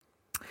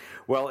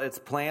Well, it's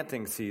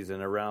planting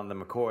season around the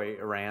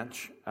McCoy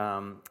Ranch.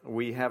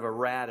 We have a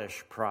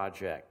radish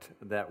project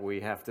that we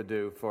have to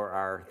do for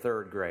our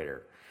third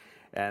grader.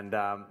 And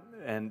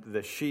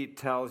the sheet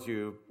tells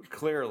you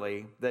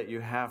clearly that you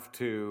have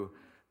to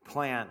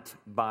plant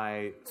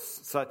by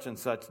such and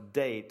such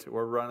date.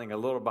 We're running a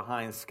little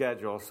behind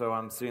schedule, so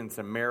I'm seeing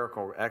some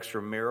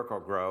extra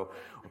Miracle-Gro.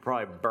 We'll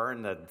probably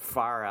burn the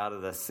fire out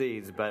of the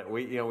seeds, but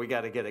we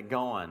got to get it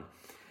going.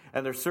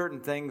 And there's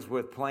certain things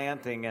with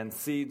planting and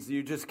seeds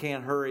you just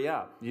can't hurry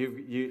up.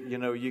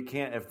 You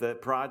can't if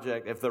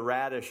the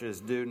radish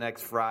is due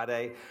next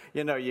Friday,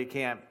 you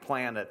can't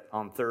plant it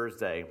on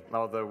Thursday.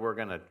 Although we're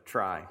going to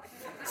try.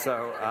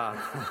 So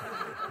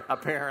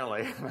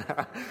apparently,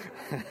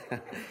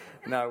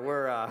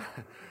 we're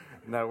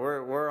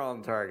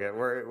on target.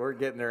 We're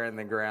getting her in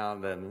the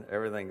ground and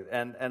everything.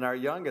 And our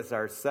youngest,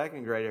 our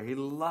second grader, he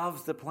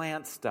loves to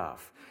plant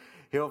stuff.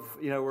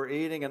 We're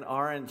eating an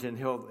orange and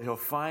he'll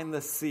find the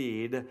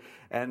seed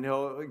and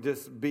he'll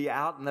just be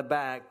out in the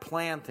back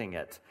planting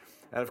it.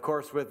 And of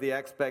course, with the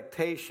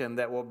expectation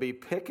that we'll be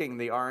picking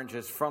the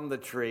oranges from the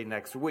tree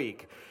next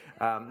week.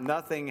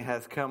 Nothing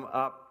has come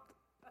up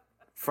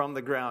from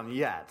the ground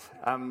yet.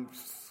 I'm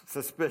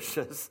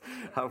suspicious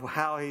of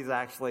how he's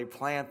actually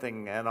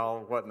planting and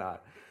all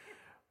whatnot.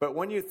 But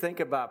when you think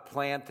about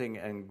planting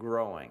and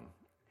growing,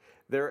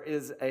 there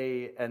is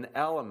an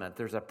element,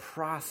 there's a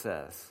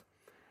process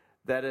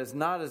that is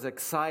not as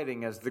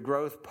exciting as the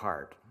growth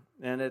part.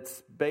 And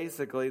it's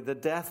basically the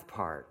death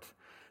part.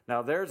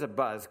 Now, there's a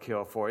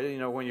buzzkill for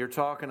you. When you're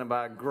talking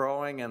about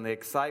growing and the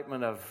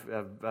excitement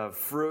of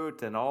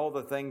fruit and all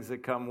the things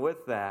that come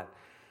with that,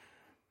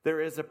 there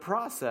is a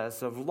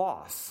process of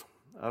loss,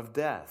 of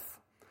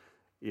death.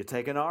 You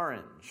take an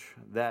orange.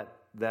 That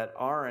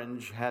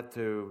orange had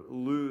to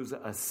lose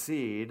a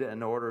seed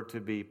in order to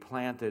be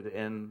planted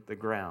in the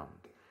ground.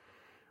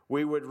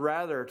 We would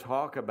rather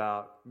talk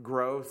about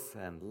growth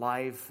and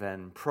life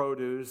and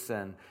produce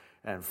and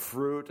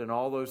fruit and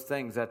all those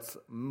things. That's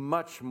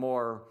much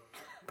more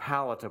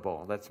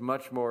palatable. That's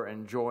much more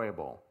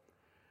enjoyable.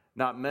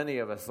 Not many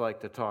of us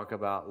like to talk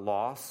about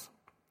loss,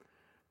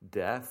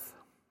 death.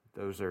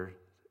 Those are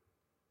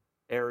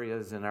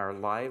areas in our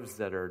lives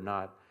that are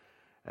not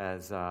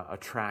as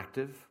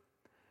attractive.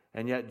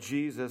 And yet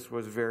Jesus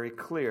was very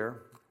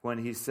clear when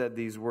he said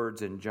these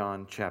words in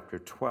John chapter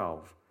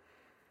 12.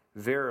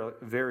 Very,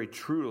 very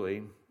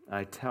truly,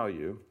 I tell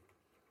you,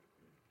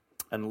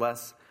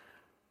 unless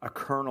a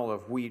kernel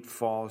of wheat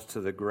falls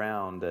to the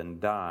ground and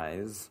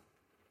dies,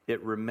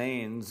 it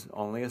remains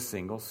only a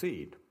single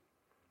seed.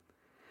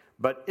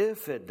 But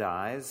if it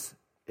dies,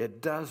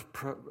 it does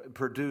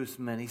produce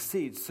many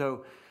seeds.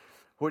 So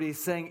what he's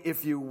saying,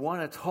 if you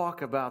want to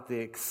talk about the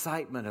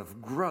excitement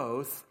of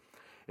growth,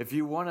 if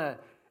you want to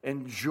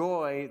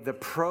enjoy the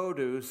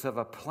produce of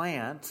a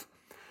plant,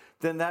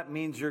 then that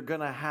means you're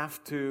going to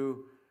have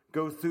to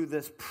go through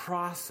this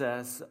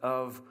process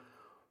of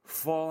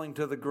falling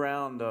to the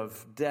ground,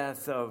 of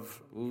death,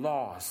 of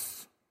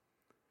loss.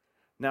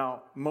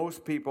 Now,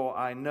 most people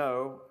I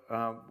know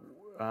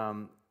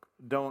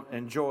don't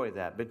enjoy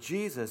that. But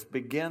Jesus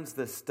begins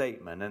this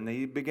statement, and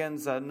he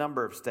begins a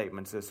number of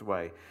statements this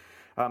way.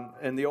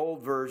 In the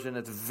old version,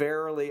 it's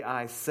verily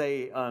I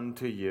say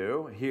unto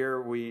you.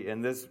 Here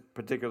in this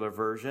particular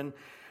version,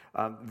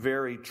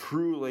 very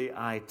truly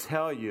I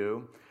tell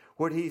you.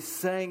 What he's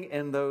saying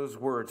in those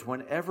words,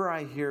 whenever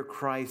I hear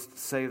Christ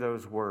say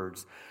those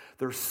words,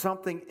 there's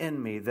something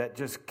in me that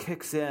just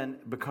kicks in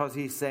because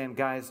he's saying,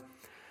 guys,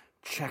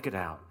 check it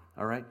out,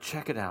 all right?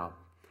 Check it out.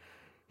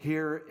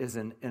 Here is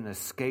an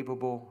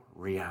inescapable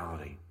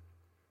reality.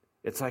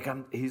 It's like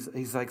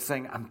he's like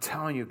saying, I'm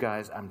telling you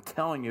guys,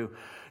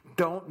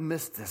 don't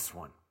miss this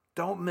one.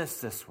 Don't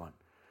miss this one.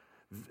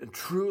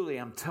 Truly,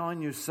 I'm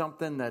telling you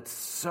something that's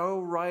so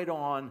right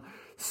on,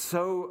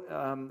 so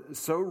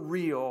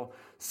real,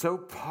 so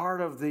part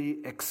of the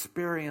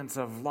experience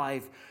of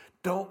life.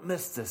 Don't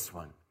miss this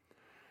one.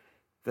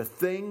 The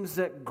things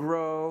that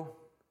grow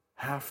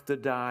have to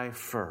die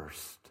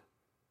first.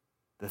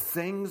 The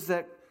things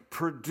that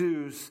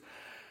produce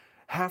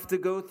have to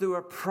go through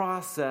a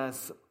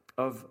process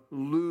of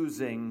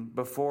losing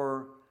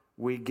before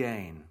we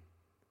gain.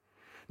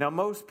 Now,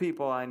 most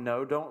people I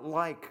know don't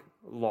like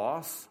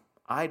loss.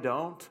 I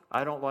don't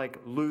like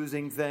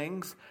losing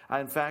things.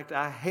 In fact,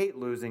 I hate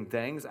losing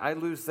things. I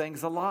lose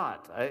things a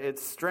lot.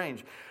 It's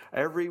strange.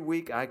 Every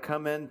week I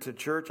come into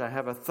church, I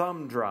have a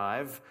thumb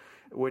drive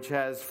which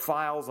has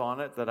files on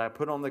it that I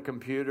put on the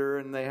computer,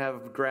 and they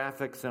have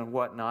graphics and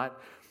whatnot.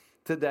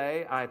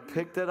 Today I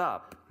picked it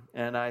up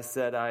and I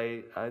said,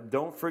 I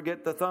don't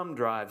forget the thumb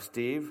drive,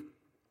 Steve.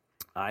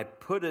 I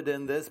put it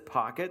in this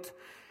pocket.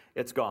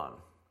 It's gone.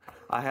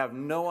 I have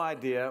no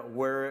idea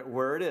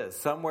where it is.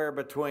 Somewhere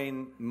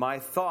between my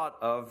thought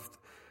of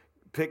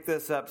pick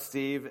this up,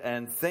 Steve,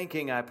 and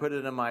thinking I put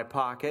it in my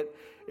pocket,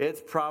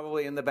 it's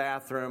probably in the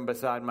bathroom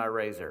beside my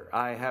razor.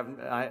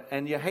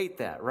 And you hate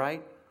that,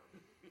 right?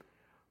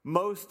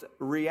 Most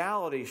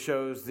reality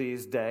shows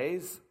these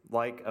days,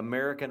 like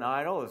American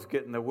Idol, is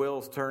getting the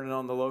wheels turning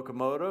on the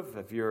locomotive.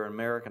 If you're an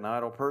American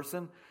Idol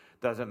person,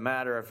 Doesn't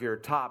matter if you're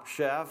top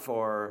chef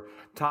or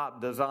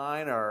top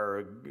design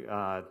or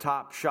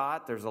top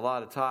shot. There's a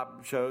lot of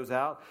top shows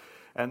out.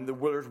 And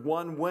there's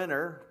one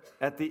winner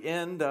at the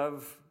end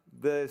of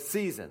the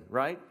season,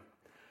 right?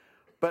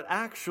 But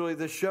actually,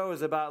 the show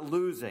is about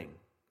losing.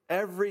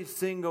 Every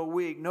single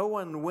week, no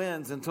one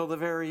wins until the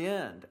very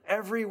end.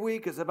 Every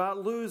week is about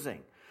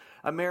losing.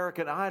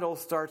 American Idol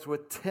starts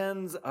with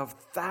tens of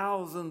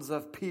thousands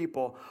of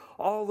people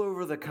all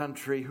over the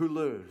country who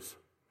lose.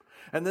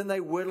 And then they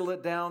whittle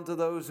it down to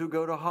those who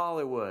go to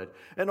Hollywood.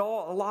 And a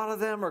lot of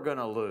them are going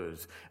to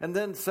lose. And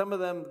then some of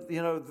them,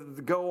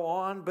 go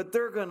on, but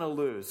they're going to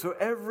lose. So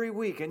every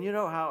week, and you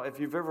know how, if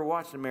you've ever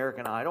watched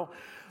American Idol,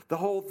 the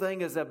whole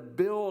thing is a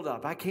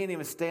build-up. I can't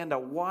even stand to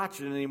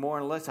watch it anymore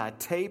unless I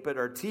tape it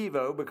or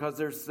TiVo, because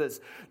there's this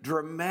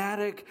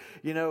dramatic,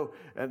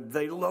 and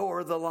they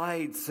lower the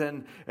lights,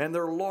 and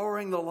they're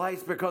lowering the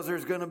lights because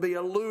there's going to be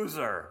a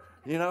loser,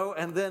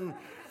 and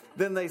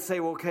then they say,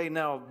 well, okay,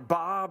 now,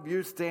 Bob,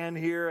 you stand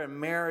here, and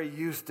Mary,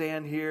 you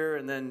stand here,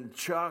 and then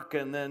Chuck,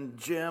 and then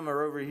Jim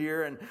are over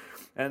here,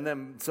 and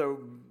then, so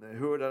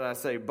who did I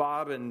say,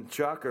 Bob and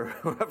Chuck, or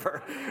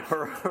whoever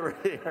are over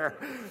here.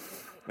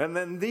 And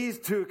then these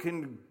two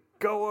can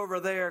go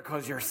over there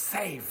because you're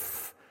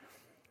safe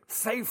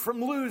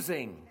from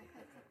losing.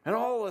 And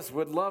all of us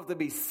would love to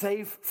be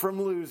safe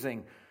from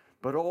losing.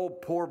 But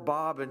old poor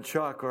Bob and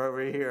Chuck are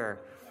over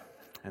here,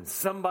 and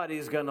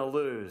somebody's going to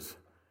lose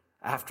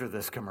after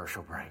this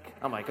commercial break.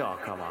 I'm like, oh,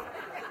 come on.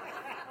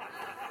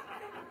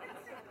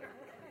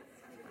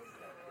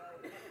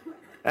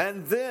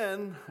 And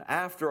then,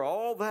 after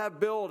all that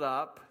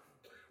build-up,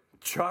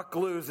 Chuck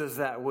loses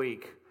that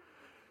week.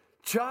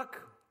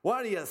 Chuck,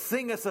 why don't you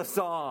sing us a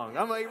song?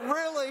 I'm like,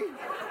 really?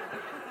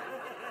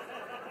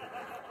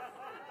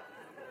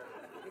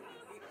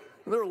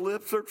 Their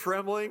lips are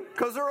trembling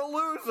because they're a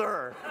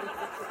loser.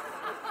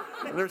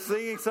 And they're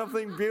singing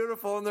something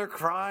beautiful and they're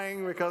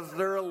crying because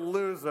they're a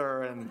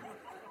loser. And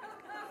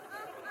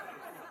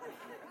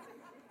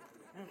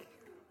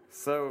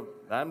so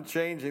I'm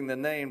changing the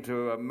name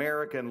to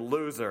American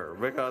Loser,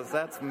 because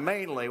that's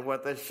mainly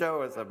what the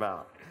show is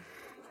about.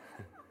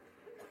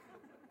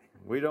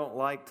 We don't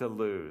like to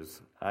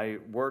lose. I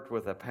worked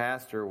with a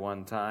pastor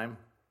one time,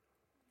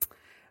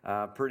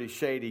 a pretty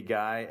shady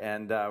guy,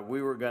 and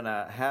we were going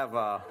to have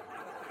a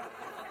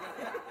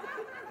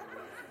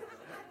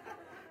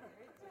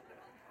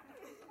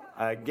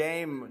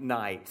game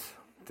night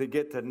to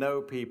get to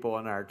know people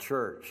in our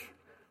church.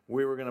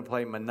 We were going to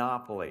play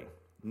Monopoly.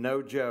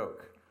 No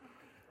joke.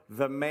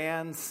 The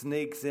man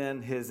sneaks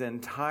in his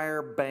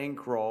entire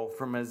bankroll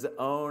from his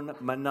own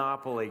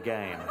Monopoly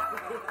game.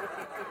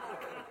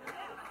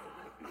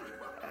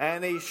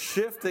 And he's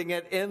shifting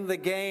it in the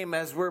game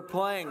as we're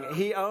playing.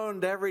 He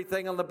owned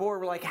everything on the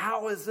board. We're like,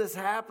 how is this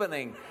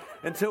happening?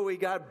 Until we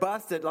got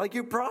busted. Like,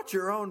 you brought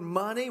your own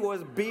money?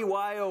 Was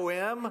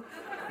BYOM?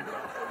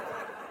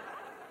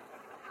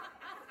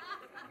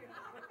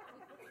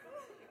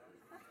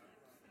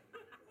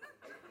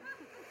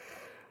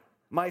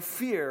 My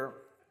fear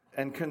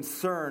and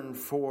concern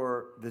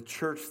for the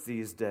church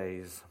these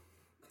days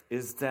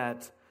is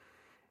that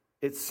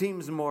it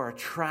seems more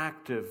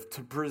attractive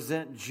to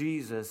present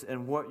Jesus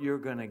and what you're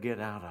going to get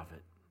out of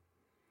it,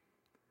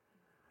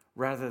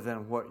 rather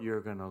than what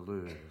you're going to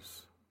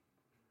lose.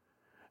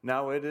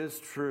 Now, it is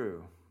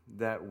true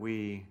that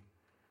we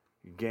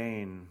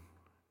gain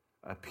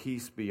a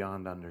peace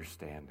beyond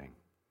understanding,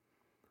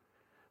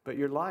 but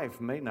your life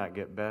may not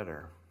get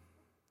better.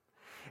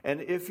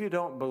 And if you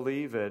don't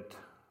believe it,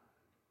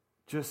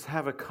 just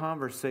have a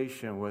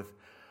conversation with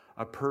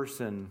a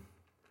person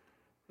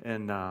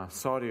in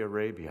Saudi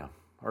Arabia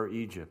or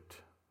Egypt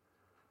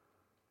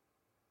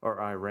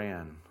or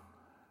Iran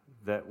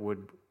that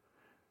would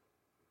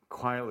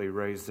quietly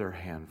raise their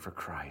hand for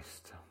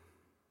Christ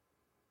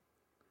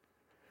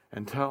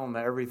and tell them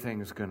that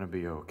everything's going to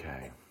be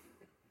okay.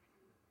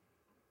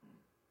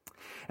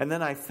 And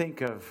then I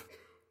think of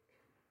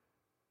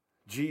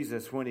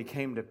Jesus when he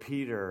came to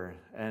Peter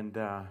and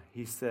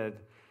he said,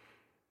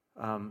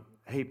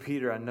 hey,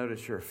 Peter, I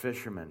notice you're a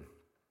fisherman.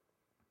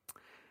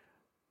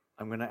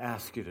 I'm going to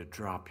ask you to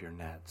drop your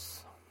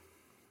nets.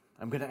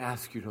 I'm going to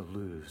ask you to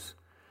lose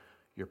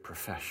your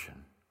profession.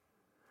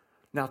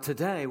 Now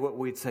today, what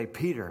we'd say,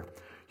 Peter,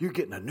 you're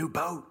getting a new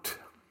boat.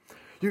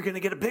 You're going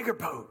to get a bigger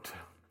boat.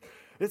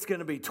 It's going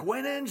to be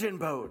twin-engine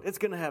boat. It's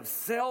going to have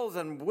sails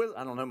and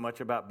I don't know much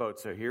about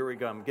boats, so here we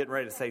go. I'm getting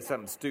ready to say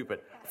something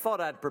stupid.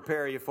 Thought I'd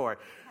prepare you for it.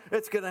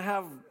 It's going to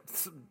have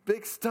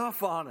big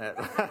stuff on it.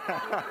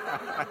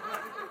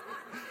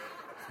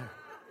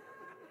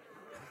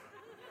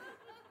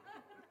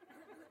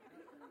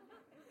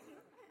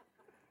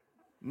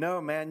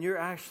 No, man, you're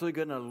actually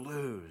going to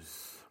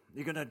lose.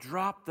 You're going to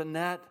drop the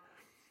net.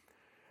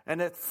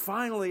 And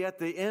finally, at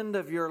the end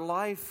of your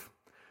life,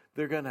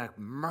 they're going to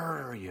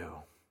murder you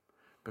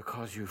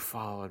because you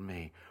followed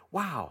me.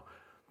 Wow,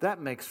 that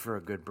makes for a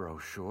good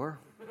brochure.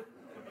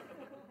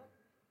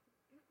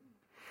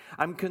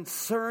 I'm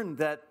concerned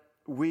that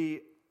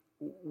we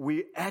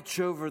we etch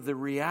over the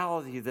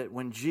reality that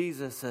when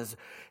Jesus says,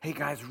 hey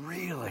guys,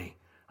 really,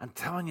 I'm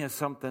telling you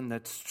something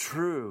that's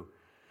true.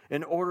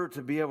 In order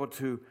to be able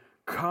to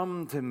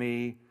come to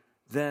me,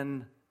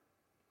 then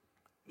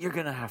you're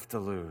going to have to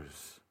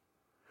lose.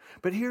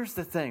 But here's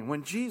the thing.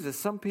 When Jesus,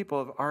 some people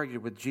have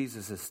argued with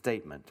Jesus'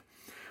 statement.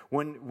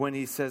 When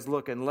he says,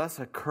 look, unless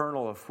a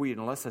kernel of wheat,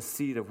 unless a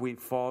seed of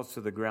wheat falls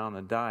to the ground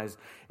and dies,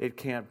 it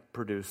can't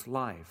produce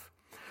life.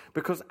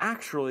 Because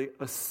actually,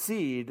 a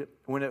seed,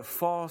 when it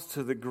falls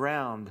to the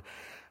ground,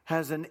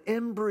 has an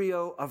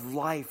embryo of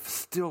life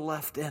still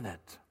left in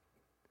it.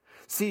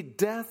 See,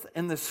 death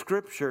in the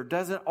Scripture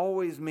doesn't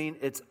always mean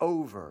it's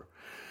over.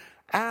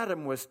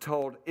 Adam was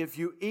told, if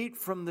you eat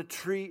from the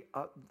tree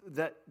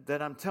that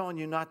I'm telling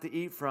you not to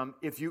eat from,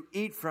 if you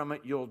eat from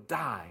it, you'll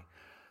die.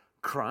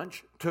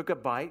 Crunch, took a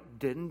bite,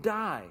 didn't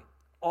die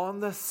on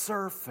the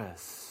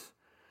surface.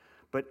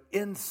 But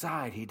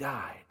inside, he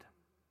died.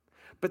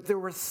 But there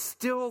was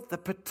still the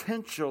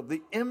potential,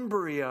 the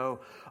embryo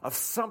of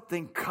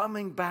something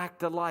coming back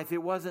to life.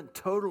 It wasn't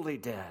totally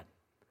dead.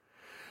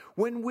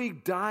 When we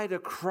die to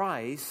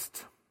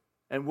Christ,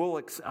 and I'm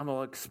going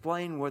to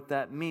explain what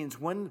that means.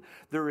 When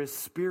there is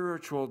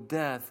spiritual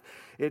death,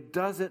 it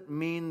doesn't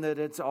mean that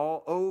it's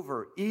all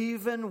over.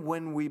 Even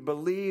when we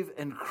believe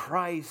in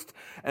Christ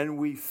and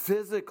we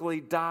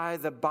physically die,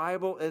 the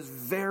Bible is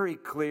very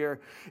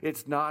clear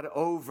it's not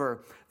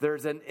over.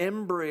 There's an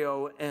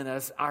embryo in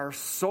us, our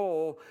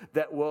soul,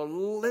 that will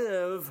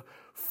live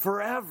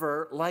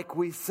forever, like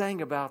we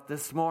sang about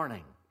this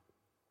morning.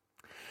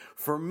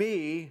 For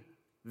me,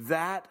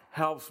 that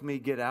helps me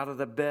get out of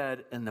the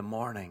bed in the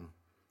morning,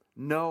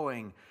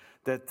 knowing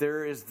that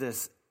there is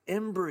this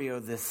embryo,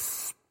 this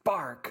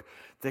spark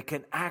that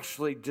can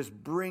actually just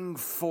bring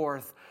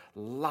forth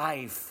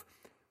life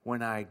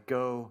when I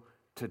go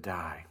to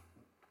die.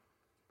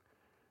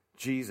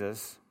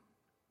 Jesus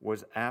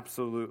was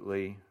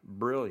absolutely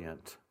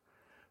brilliant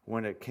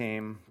when it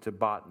came to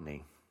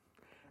botany,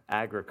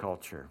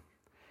 agriculture.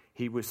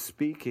 He was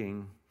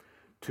speaking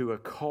to a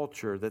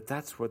culture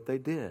that's what they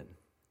did.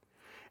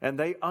 And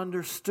they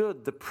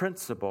understood the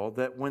principle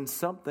that when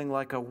something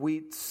like a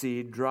wheat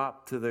seed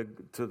dropped to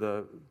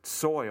the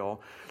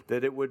soil,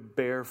 that it would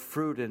bear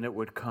fruit and it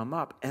would come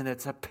up. And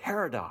it's a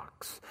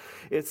paradox.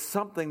 It's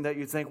something that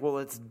you think, well,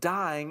 it's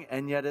dying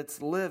and yet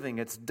it's living.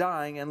 It's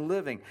dying and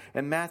living.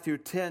 In Matthew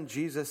 10,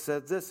 Jesus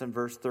said this in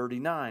verse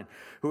 39,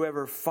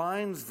 whoever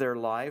finds their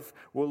life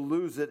will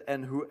lose it,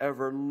 and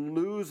whoever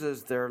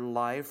loses their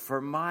life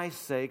for my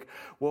sake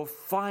will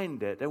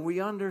find it. And we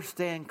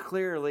understand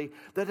clearly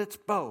that it's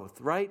both,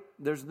 right?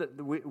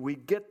 We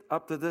get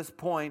up to this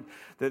point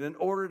that in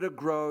order to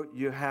grow,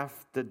 you have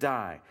to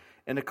die.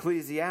 In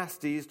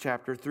Ecclesiastes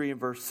chapter 3 and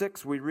verse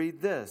 6, we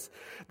read this: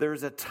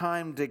 there's a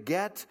time to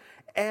get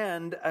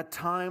and a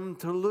time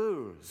to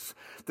lose.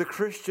 The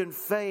Christian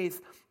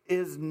faith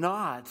is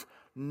not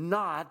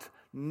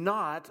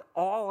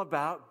all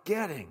about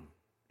getting.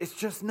 It's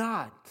just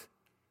not.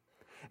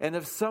 And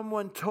if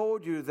someone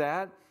told you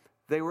that,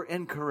 they were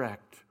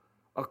incorrect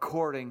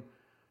according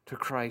to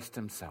Christ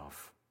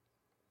himself.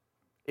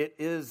 It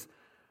is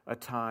a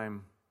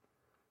time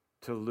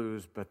to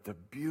lose, but the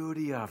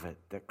beauty of it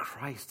that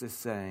Christ is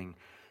saying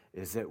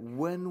is that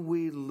when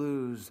we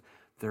lose,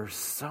 there's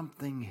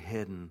something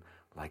hidden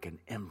like an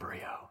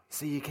embryo.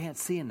 See, you can't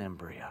see an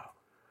embryo.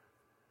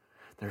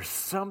 There's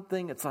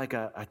something, it's like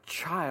a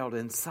child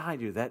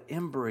inside you, that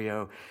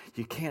embryo.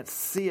 You can't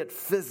see it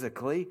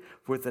physically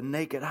with the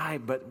naked eye,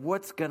 but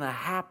what's going to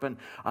happen?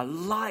 A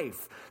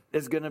life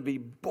is going to be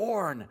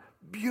born,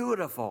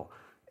 beautiful,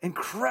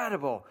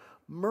 incredible,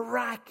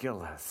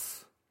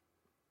 miraculous.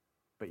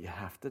 But you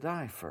have to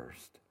die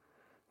first.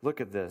 Look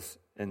at this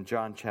in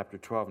John chapter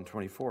 12 and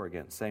 24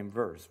 again, same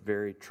verse.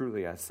 Very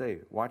truly I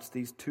say, watch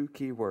these two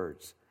key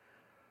words.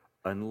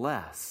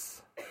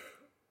 Unless.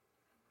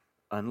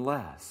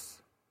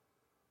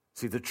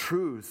 See, the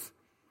truth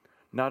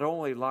not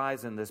only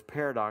lies in this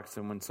paradox,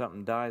 and when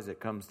something dies, it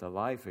comes to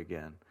life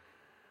again.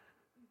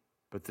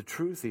 But the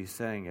truth he's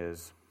saying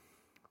is,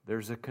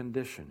 there's a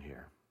condition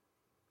here.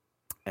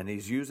 And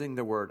he's using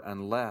the word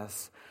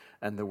unless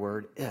and the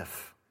word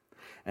if.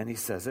 And he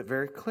says it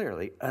very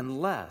clearly.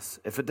 Unless.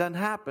 If it doesn't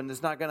happen,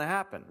 it's not going to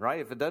happen,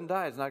 right? If it doesn't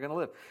die, it's not going to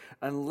live.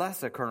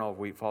 Unless a kernel of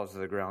wheat falls to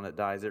the ground, it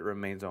dies, it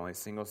remains only a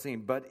single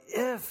seed. But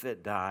if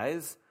it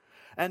dies,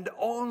 and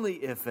only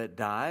if it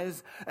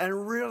dies,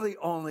 and really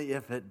only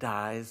if it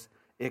dies,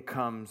 it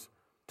comes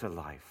to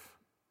life.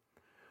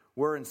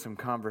 We're in some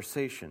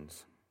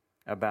conversations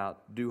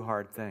about do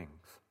hard things.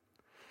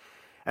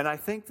 And I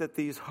think that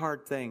these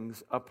hard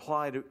things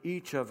apply to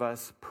each of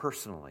us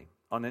personally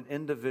on an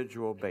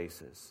individual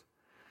basis.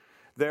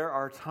 There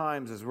are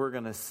times, as we're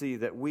going to see,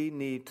 that we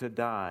need to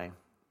die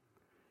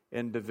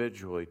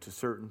individually to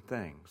certain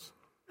things.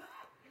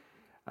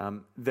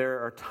 There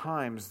are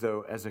times,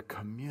 though, as a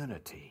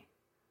community,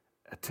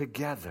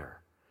 together,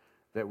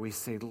 that we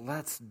say,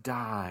 let's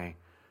die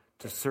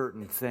to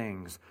certain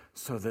things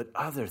so that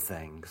other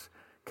things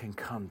can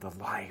come to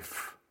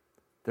life.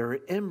 There are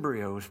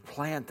embryos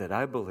planted,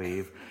 I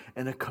believe,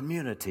 in a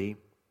community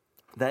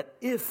that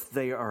if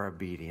they are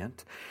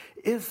obedient,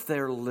 if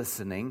they're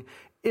listening,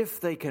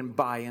 if they can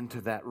buy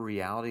into that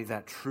reality,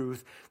 that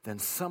truth, then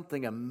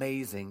something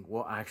amazing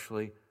will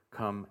actually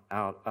come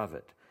out of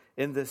it.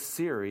 In this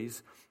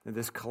series, in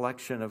this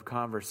collection of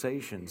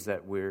conversations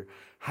that we're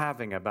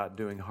having about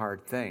doing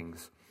hard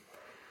things,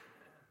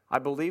 I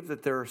believe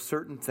that there are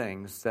certain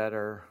things that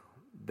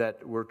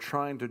we're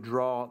trying to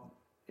draw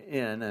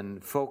in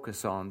and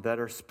focus on that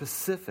are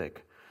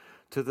specific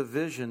to the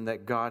vision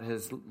that God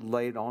has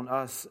laid on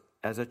us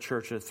as a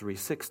church of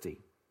 360.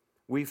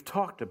 We've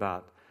talked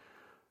about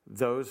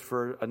those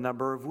for a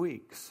number of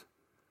weeks.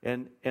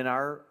 In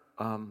our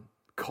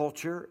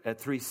culture at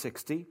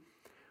 360,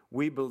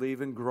 we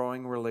believe in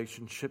growing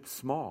relationships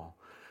small.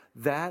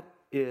 That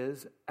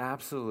is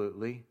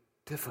absolutely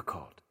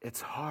difficult.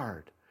 It's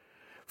hard.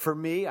 For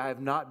me, I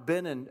have not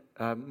been in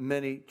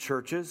many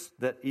churches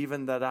that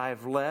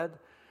I've led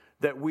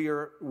that we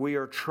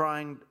are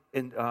trying,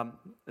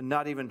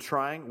 not even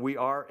trying, we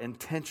are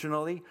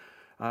intentionally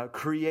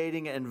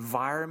creating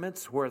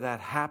environments where that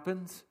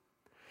happens.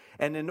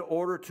 And in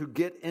order to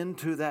get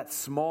into that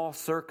small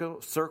circle,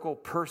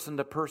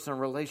 person-to-person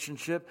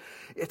relationship,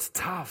 it's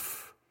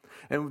tough.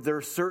 And there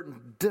are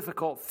certain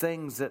difficult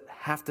things that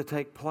have to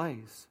take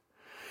place.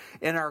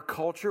 In our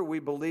culture, we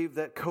believe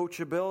that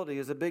coachability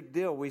is a big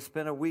deal. We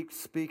spent a week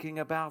speaking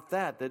about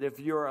that if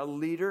you're a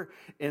leader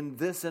in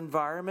this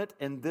environment,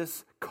 in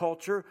this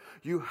culture,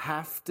 you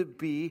have to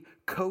be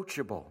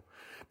coachable.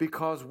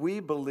 Because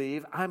we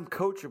believe I'm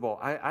coachable.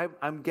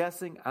 I'm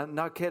guessing, I'm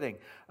not kidding,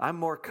 I'm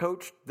more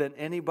coached than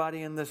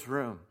anybody in this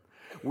room.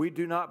 We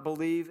do not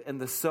believe in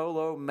the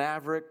solo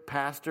maverick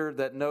pastor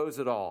that knows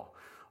it all.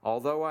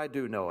 Although I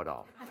do know it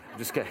all. I'm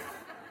just kidding.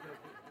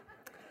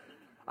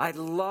 I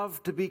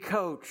love to be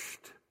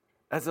coached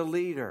as a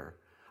leader.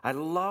 I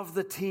love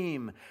the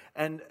team.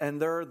 And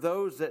there are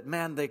those that,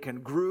 man, they can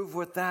groove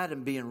with that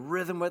and be in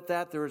rhythm with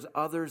that. There's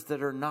others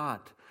that are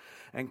not.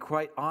 And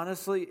quite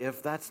honestly,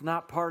 if that's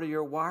not part of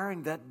your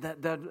wiring,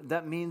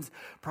 that means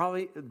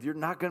probably you're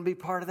not going to be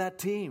part of that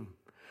team.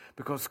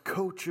 Because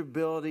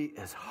coachability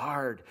is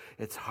hard.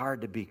 It's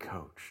hard to be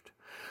coached.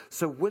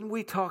 So when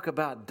we talk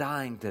about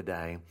dying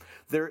today,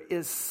 there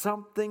is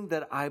something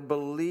that I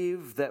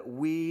believe that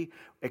we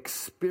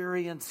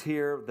experience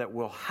here that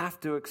we'll have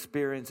to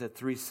experience at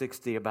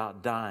 360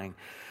 about dying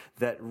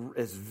that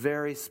is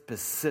very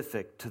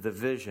specific to the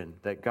vision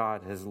that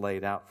God has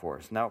laid out for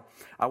us. Now,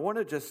 I want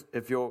to just,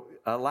 if you'll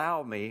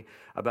allow me,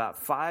 about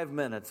 5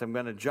 minutes, I'm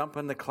going to jump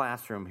in the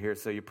classroom here,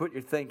 so you put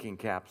your thinking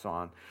caps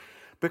on.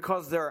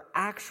 Because there are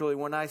actually,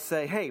 when I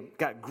say, hey,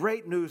 got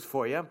great news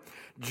for you,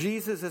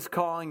 Jesus is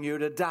calling you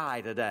to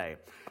die today.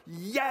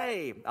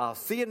 Yay! I'll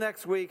see you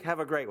next week. Have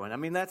a great one. I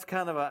mean, that's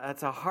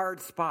that's a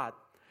hard spot.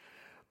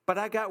 But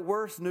I got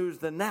worse news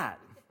than that.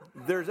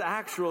 There's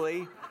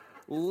actually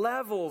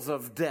levels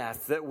of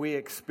death that we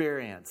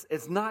experience.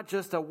 It's not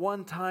just a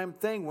one-time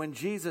thing. When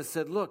Jesus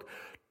said, look,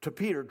 to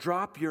Peter,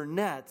 drop your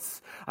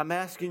nets. I'm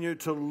asking you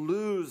to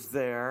lose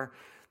there.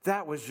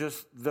 That was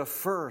just the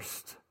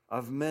first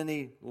of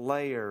many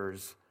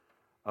layers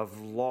of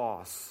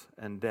loss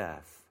and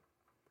death.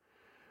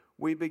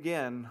 We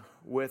begin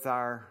with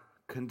our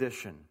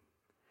condition.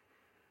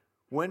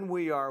 When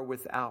we are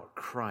without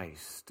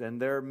Christ,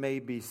 and there may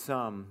be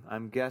some,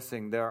 I'm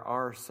guessing there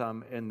are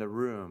some in the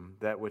room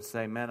that would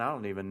say, man, I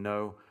don't even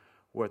know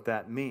what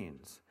that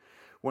means.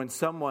 When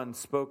someone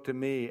spoke to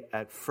me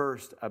at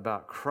first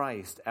about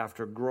Christ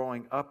after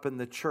growing up in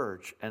the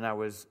church, and I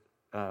was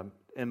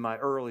in my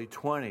early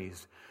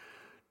 20s,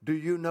 do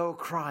you know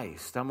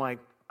Christ? I'm like,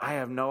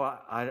 I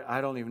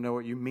don't even know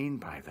what you mean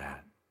by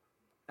that.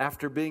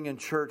 After being in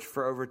church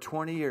for over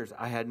 20 years,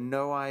 I had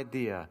no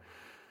idea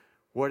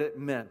what it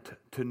meant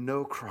to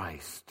know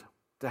Christ,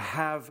 to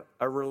have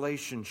a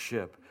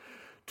relationship,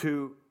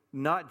 to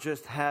not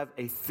just have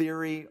a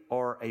theory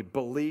or a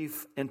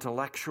belief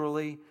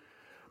intellectually,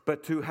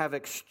 but to have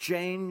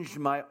exchanged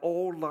my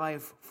old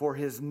life for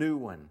his new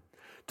one,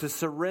 to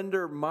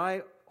surrender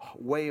my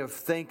way of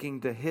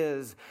thinking to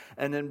his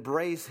and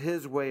embrace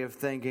his way of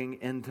thinking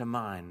into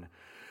mine.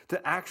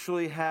 To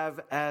actually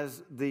have,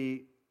 as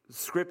the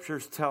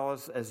scriptures tell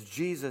us, as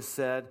Jesus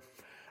said,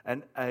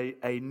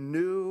 a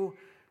new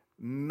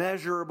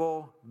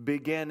measurable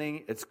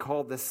beginning. It's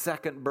called the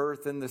second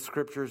birth in the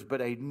scriptures, but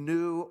a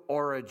new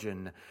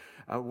origin.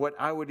 What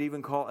I would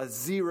even call a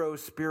zero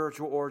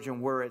spiritual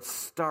origin, where it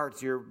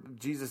starts.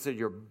 Jesus said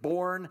you're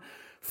born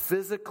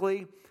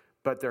physically,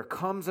 but there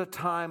comes a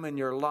time in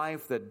your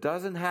life that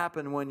doesn't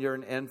happen when you're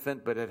an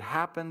infant, but it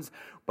happens.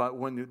 But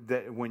when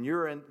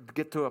you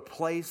get to a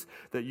place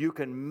that you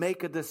can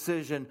make a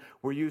decision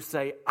where you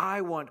say,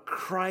 I want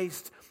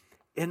Christ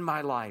in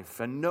my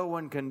life, and no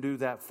one can do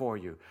that for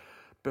you.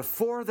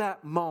 Before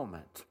that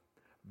moment,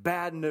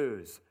 bad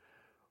news,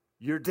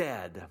 you're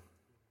dead.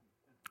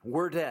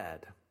 We're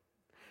dead.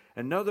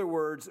 In other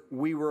words,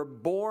 we were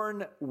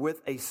born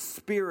with a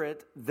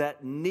spirit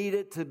that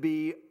needed to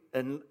be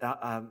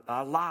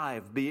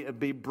alive,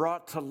 be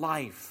brought to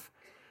life.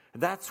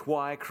 That's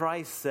why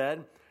Christ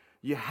said,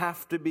 you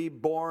have to be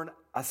born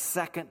a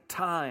second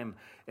time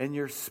in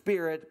your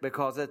spirit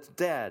because it's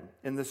dead.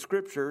 In the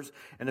scriptures,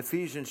 in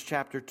Ephesians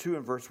chapter 2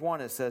 and verse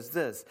 1, it says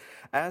this,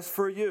 as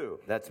for you,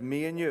 that's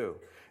me and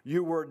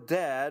you were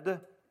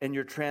dead in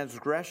your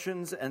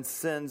transgressions and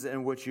sins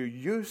in which you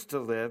used to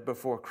live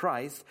before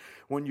Christ,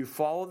 when you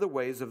followed the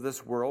ways of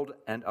this world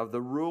and of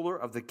the ruler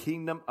of the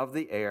kingdom of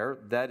the air,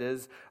 that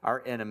is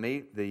our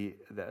enemy,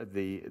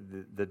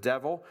 the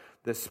devil,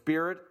 the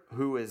spirit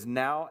who is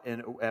now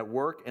at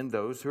work in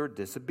those who are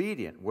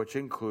disobedient, which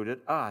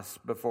included us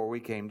before we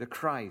came to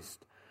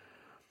Christ.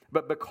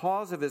 But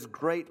because of his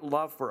great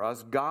love for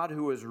us, God,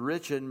 who is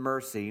rich in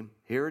mercy,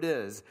 here it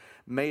is,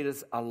 made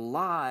us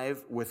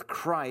alive with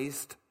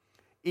Christ.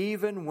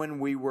 Even when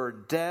we were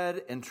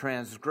dead in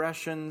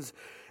transgressions,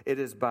 it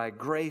is by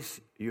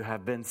grace you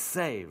have been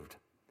saved.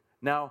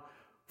 Now,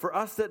 for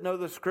us that know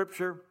the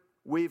scripture,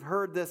 we've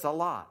heard this a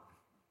lot.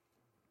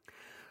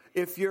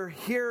 If you're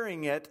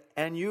hearing it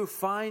and you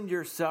find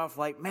yourself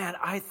like, man,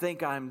 I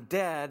think I'm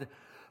dead,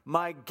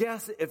 my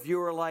guess, if you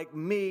were like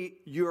me,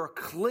 you're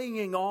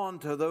clinging on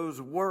to those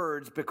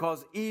words,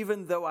 because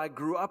even though I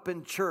grew up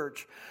in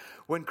church,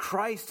 when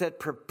Christ had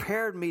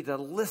prepared me to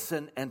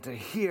listen and to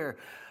hear,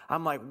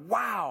 I'm like,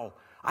 wow,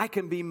 I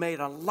can be made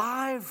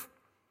alive.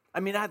 I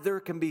mean, there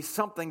can be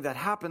something that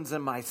happens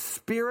in my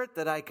spirit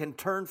that I can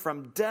turn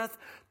from death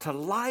to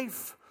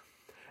life.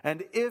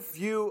 And if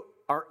you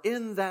are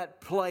in that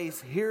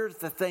place, here's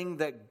the thing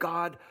that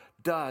God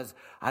does.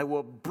 I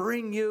will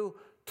bring you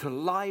to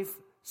life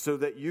so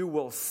that you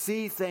will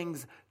see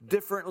things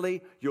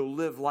differently. You'll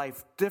live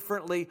life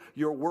differently.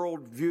 Your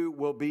worldview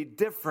will be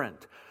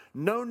different.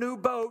 No new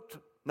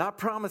boat, not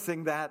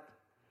promising that.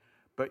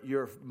 But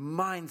your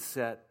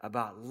mindset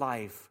about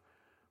life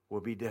will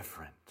be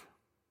different.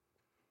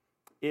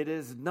 It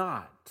is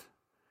not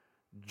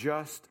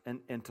just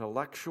an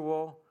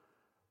intellectual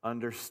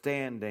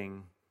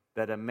understanding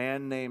that a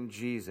man named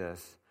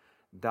Jesus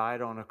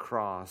died on a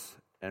cross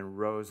and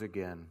rose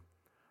again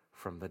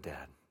from the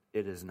dead.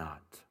 It is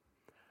not.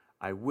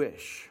 I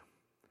wish,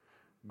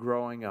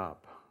 growing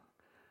up,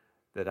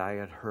 that I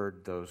had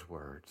heard those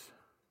words,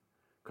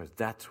 because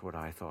that's what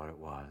I thought it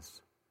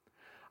was.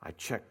 I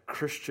checked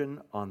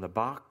Christian on the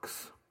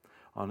box,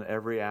 on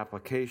every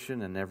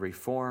application and every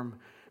form,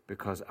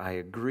 because I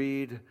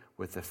agreed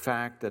with the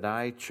fact that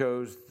I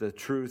chose the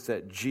truth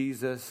that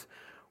Jesus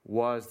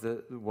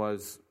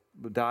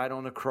died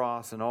on the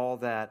cross and all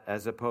that,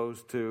 as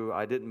opposed to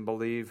I didn't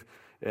believe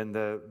in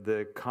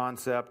the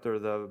concept or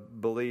the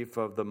belief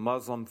of the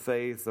Muslim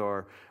faith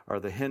or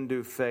the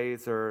Hindu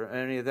faith or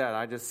any of that.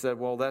 I just said,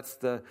 well, that's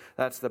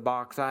the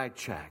box I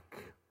check.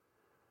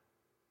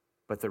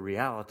 But the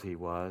reality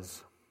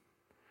was,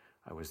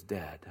 I was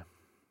dead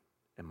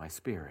in my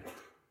spirit.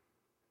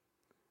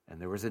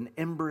 And there was an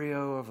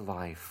embryo of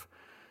life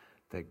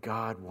that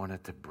God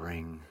wanted to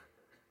bring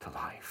to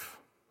life.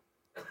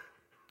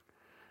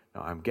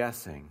 Now, I'm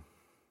guessing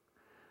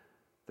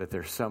that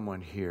there's someone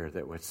here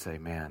that would say,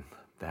 man,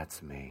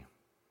 that's me.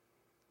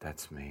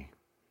 That's me.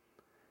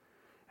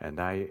 And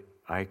I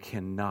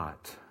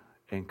cannot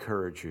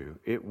encourage you.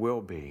 It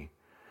will be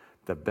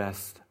the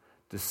best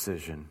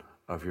decision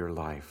of your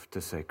life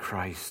to say,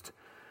 Christ,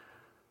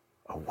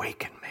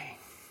 awaken me.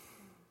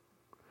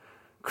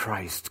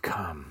 Christ,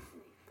 come.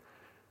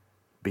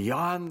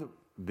 Beyond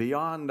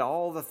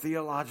all the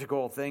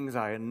theological things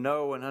I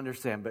know and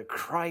understand, but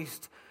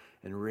Christ,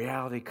 in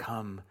reality,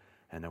 come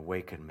and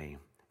awaken me.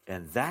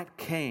 And that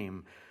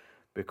came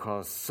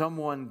because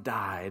someone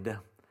died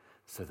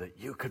so that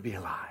you could be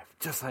alive,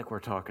 just like we're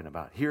talking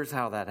about. Here's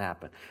how that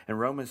happened. In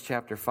Romans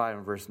chapter 5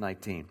 and verse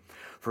 19,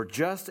 for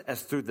just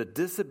as through the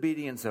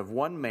disobedience of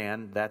one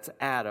man, that's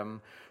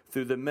Adam,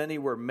 through the many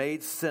were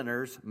made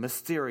sinners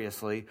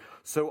mysteriously,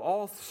 so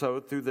also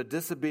through the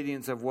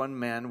disobedience of one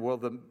man will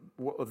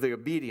the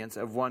obedience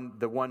of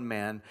the one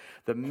man,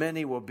 the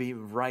many will be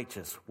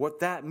righteous.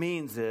 What that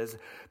means is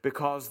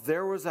because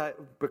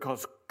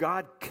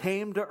God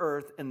came to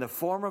earth in the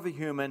form of a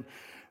human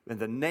in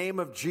the name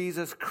of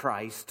Jesus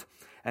Christ,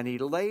 and he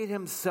laid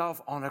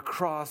himself on a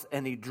cross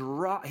and he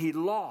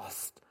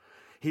lost.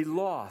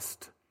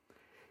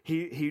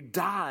 He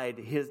died.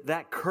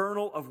 That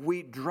kernel of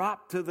wheat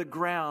dropped to the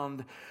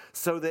ground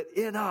so that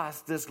in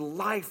us this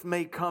life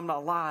may come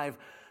alive.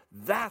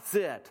 That's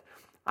it.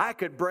 I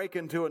could break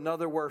into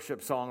another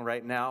worship song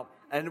right now.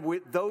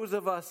 And those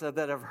of us that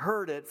have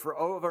heard it for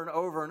over and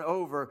over and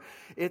over,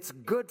 it's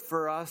good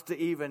for us to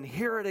even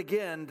hear it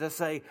again to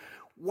say,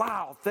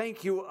 wow,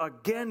 thank you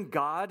again,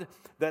 God,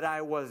 that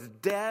I was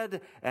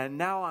dead and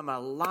now I'm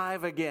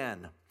alive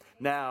again.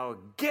 Now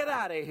get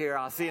out of here.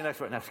 I'll see you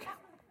next week.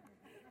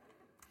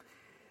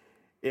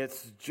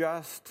 It's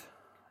just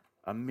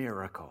a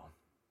miracle,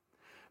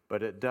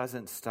 but it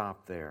doesn't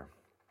stop there.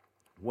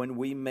 When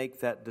we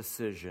make that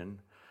decision,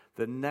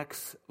 the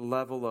next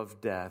level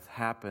of death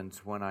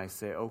happens when I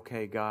say,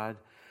 okay, God,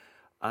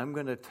 I'm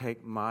going to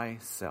take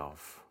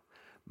myself,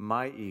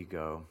 my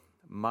ego,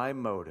 my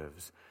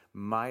motives,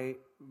 the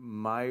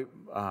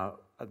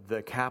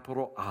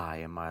capital I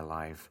in my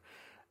life,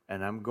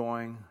 and I'm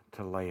going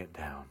to lay it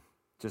down.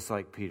 Just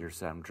like Peter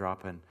said, I'm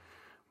dropping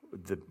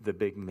the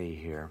big me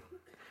here.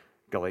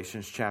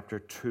 Galatians chapter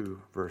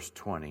 2, verse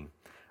 20.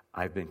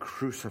 I've been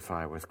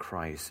crucified with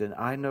Christ, and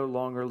I no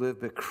longer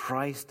live, but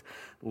Christ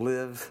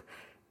lives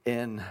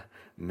in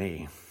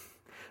me.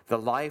 The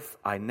life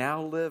I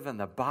now live in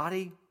the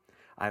body,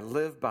 I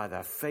live by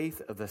the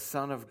faith of the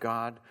Son of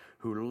God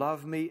who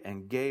loved me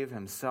and gave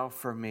himself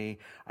for me.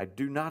 I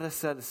do not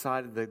set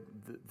aside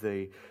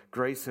the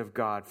grace of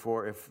God,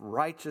 for if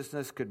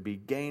righteousness could be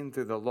gained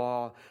through the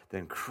law,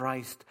 then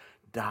Christ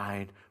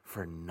died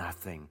for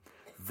nothing.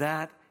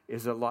 That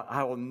is a lot.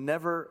 I will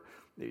never,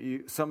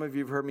 some of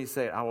you have heard me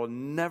say it, I will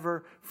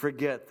never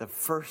forget the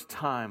first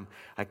time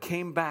I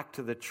came back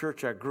to the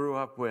church I grew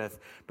up with,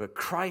 but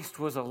Christ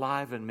was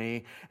alive in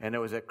me, and it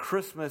was at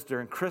Christmas,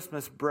 during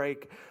Christmas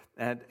break,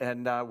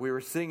 and we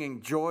were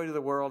singing Joy to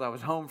the World. I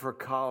was home for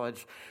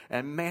college,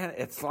 and man,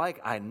 it's like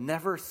I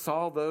never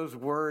saw those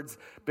words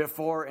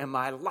before in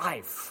my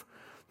life.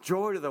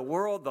 Joy to the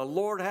world, the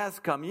Lord has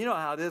come. You know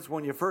how it is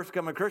when you first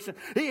become a Christian.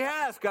 He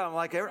has come.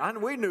 Like,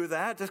 we knew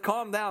that. Just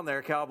calm down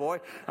there, cowboy.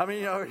 I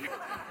mean,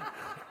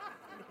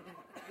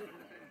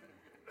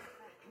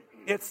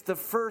 it's the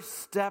first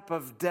step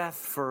of death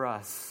for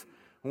us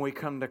when we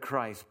come to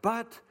Christ.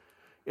 But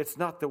it's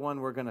not the one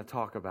we're going to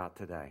talk about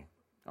today,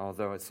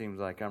 although it seems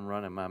like I'm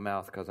running my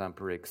mouth because I'm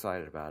pretty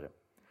excited about it.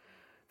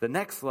 The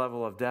next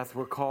level of death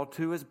we're called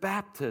to is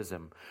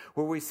baptism,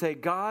 where we say,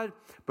 God,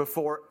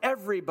 before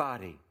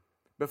everybody,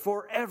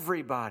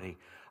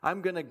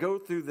 I'm going to go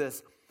through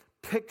this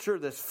picture,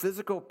 this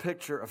physical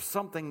picture of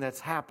something that's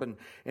happened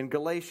in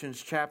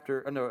Romans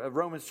chapter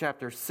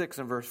 6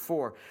 and verse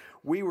 4.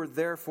 We were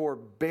therefore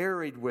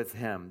buried with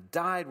him,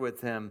 died with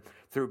him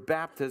through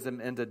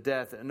baptism into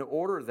death, in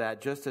order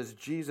that just as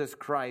Jesus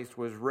Christ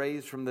was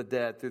raised from the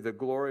dead through the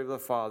glory of the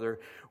Father,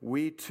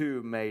 we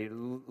too may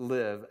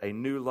live a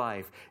new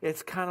life.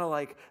 It's kind of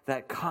like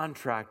that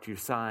contract you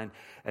sign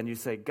and you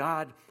say,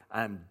 God,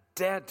 I'm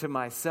dead to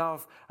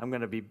myself. I'm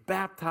going to be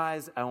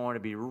baptized. I want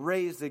to be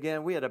raised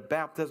again. We had a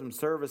baptism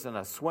service in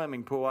a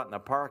swimming pool out in the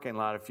parking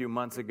lot a few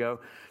months ago.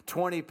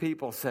 20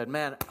 people said,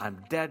 man,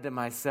 I'm dead to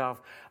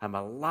myself. I'm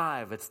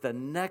alive. It's the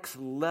next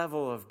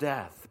level of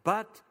death.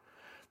 But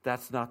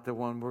that's not the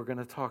one we're going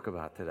to talk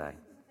about today.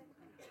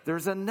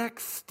 There's a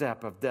next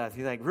step of death.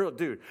 You think, real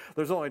dude,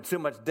 there's only too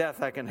much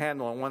death I can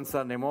handle on one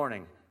Sunday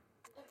morning.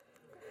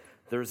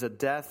 There's a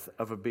death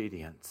of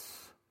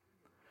obedience,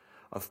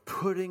 of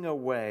putting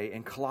away,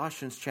 in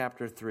Colossians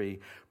chapter 3,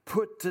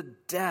 put to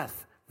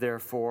death,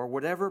 therefore,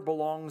 whatever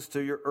belongs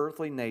to your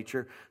earthly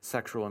nature,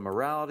 sexual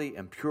immorality,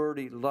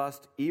 impurity,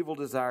 lust, evil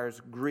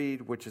desires,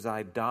 greed, which is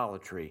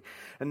idolatry.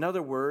 In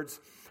other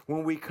words,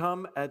 when we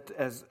come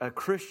as a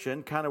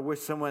Christian, kind of wish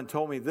someone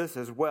told me this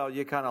as well,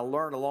 you kind of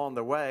learn along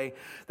the way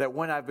that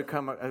when I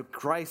become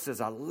Christ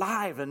is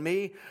alive in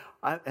me,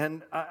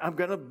 I'm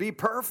going to be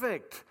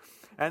perfect.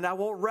 And I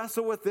won't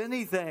wrestle with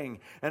anything.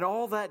 And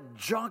all that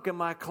junk in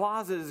my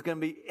closet is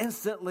going to be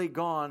instantly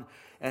gone.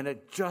 And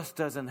it just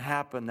doesn't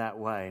happen that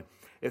way.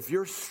 If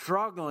you're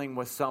struggling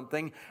with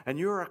something and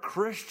you're a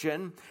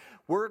Christian,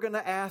 we're going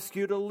to ask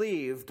you to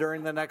leave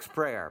during the next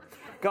prayer.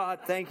 God,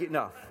 thank you.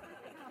 No.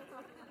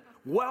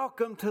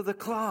 Welcome to the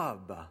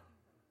club.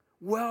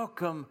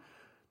 Welcome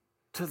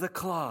to the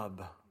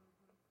club.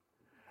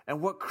 And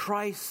what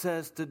Christ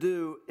says to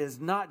do is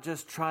not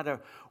just try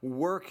to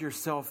work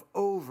yourself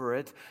over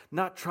it,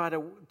 not try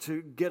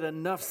to get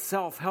enough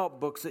self-help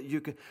books that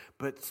you can,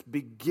 but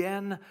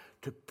begin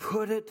to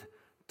put it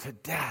to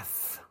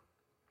death.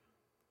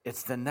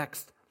 It's the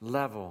next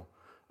level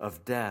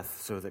of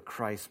death so that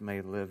Christ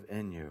may live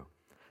in you.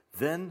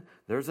 Then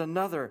there's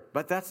another,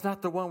 but that's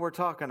not the one we're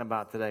talking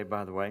about today,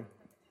 by the way.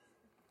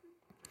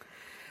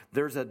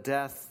 There's a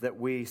death that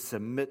we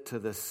submit to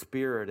the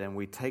Spirit, and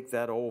we take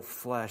that old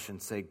flesh and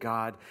say,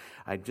 God,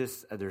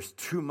 there's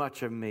too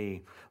much of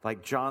me.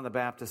 Like John the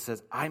Baptist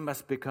says, I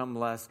must become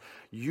less,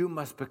 you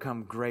must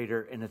become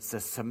greater. And it's a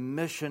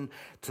submission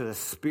to the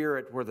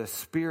Spirit, where the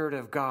Spirit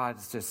of God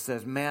just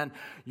says, man,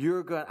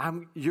 you're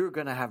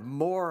going to have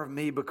more of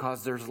me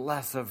because there's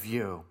less of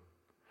you.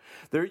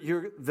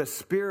 The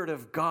Spirit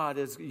of God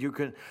is, you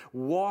can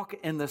walk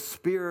in the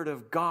Spirit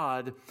of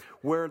God,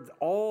 where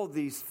all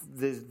this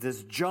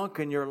junk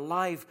in your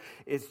life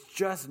is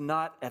just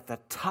not at the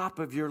top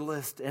of your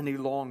list any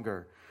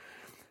longer.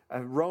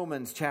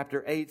 Romans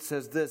chapter 8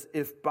 says this,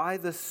 if by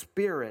the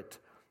Spirit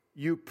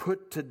you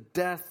put to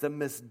death the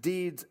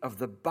misdeeds of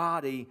the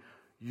body,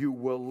 you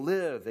will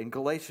live. In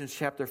Galatians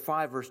chapter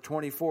 5, verse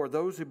 24,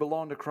 those who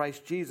belong to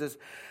Christ Jesus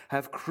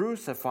have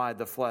crucified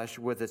the flesh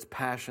with its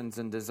passions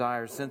and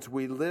desires. Since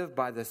we live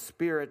by the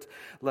Spirit,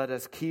 let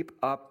us keep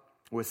up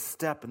with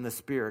step in the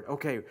Spirit.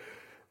 Okay,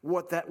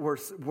 what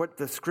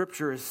the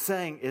Scripture is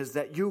saying is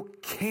that you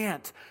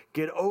can't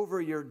get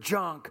over your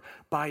junk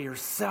by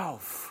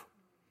yourself.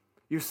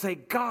 You say,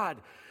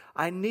 God,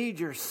 I need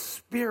your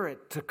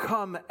Spirit to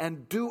come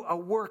and do a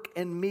work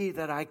in me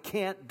that I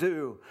can't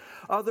do.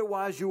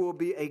 Otherwise, you will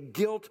be a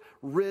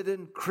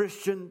guilt-ridden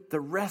Christian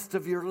the rest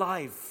of your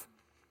life.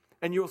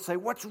 And you'll say,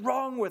 what's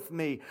wrong with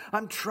me?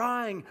 I'm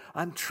trying.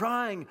 And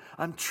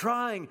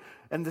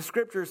the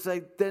scriptures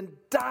say, then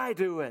die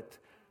to it.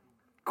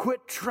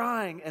 Quit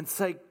trying and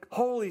say,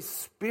 Holy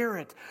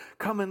Spirit,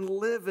 come and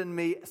live in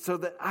me so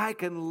that I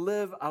can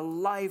live a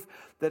life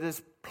that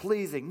is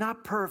pleasing.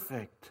 Not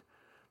perfect,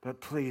 but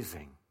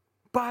pleasing.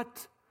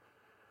 But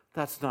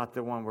that's not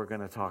the one we're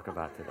going to talk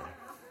about today.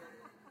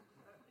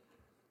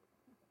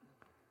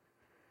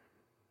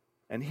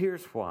 And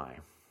here's why.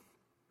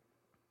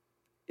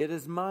 It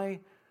is my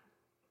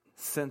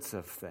sense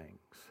of things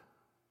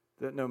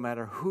that no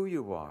matter who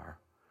you are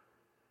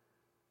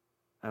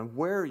and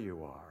where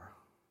you are,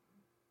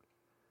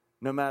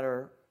 no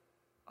matter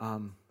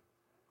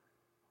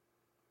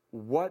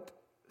what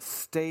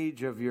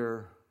stage of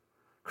your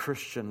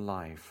Christian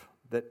life,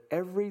 that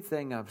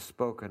everything I've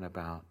spoken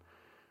about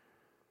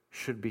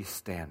should be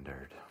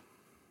standard.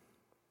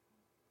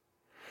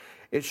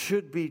 It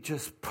should be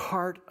just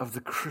part of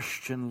the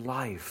Christian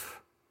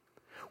life.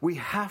 We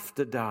have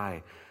to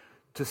die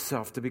to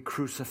self, to be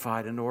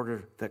crucified in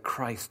order that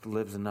Christ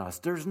lives in us.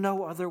 There's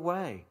no other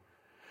way.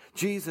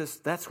 Jesus,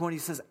 that's when he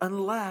says,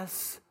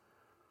 unless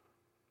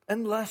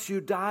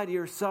you die to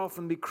yourself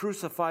and be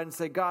crucified and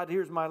say, God,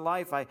 here's my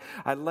life. I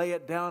lay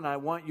it down. I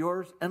want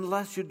yours.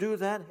 Unless you do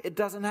that, it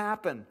doesn't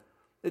happen.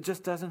 It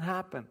just doesn't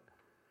happen.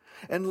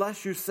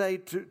 Unless you say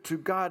to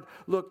God,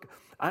 look,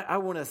 I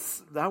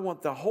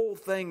want the whole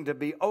thing to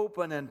be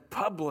open and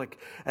public,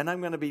 and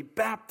I'm going to be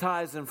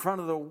baptized in front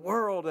of the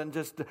world and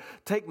just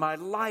take my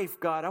life,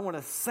 God. I want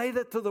to say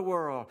that to the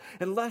world.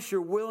 Unless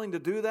you're willing to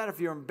do that, if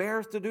you're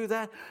embarrassed to do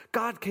that,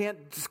 God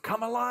can't just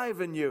come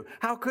alive in you.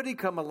 How could he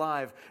come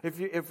alive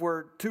if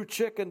we're too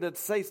chicken to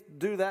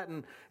do that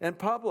in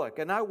public?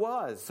 And I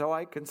was, so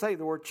I can say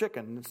the word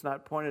chicken. It's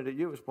not pointed at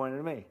you, it's pointed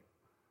at me.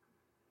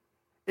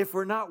 If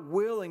we're not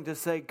willing to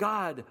say,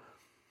 God,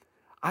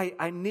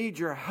 I need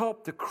your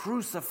help to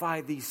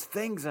crucify these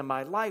things in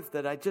my life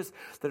that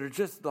are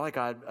just like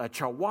a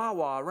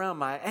chihuahua around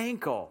my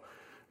ankle.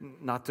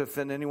 Not to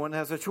offend anyone who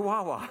has a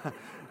chihuahua.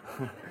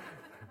 I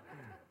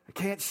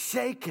can't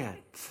shake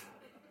it.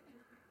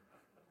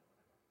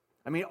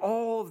 I mean,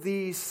 all of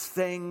these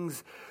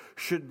things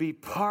should be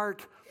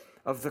part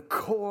of the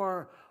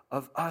core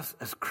of us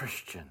as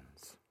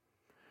Christians.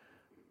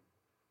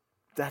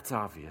 That's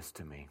obvious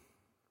to me.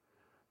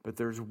 But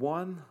there's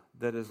one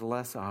that is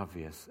less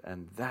obvious,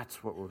 and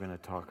that's what we're going to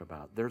talk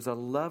about. There's a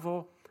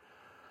level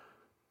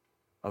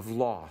of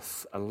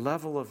loss, a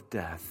level of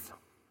death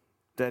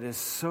that is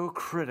so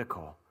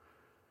critical,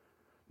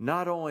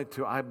 not only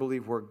to, I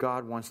believe, where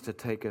God wants to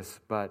take us,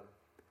 but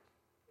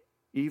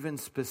even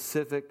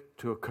specific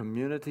to a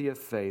community of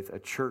faith, a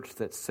church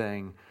that's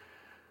saying,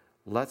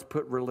 let's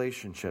put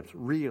relationships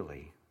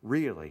really,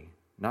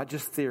 not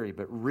just theory,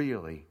 but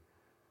really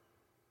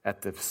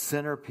at the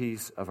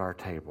centerpiece of our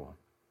table.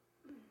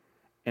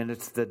 And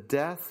it's the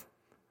death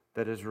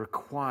that is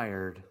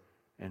required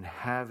in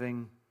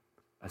having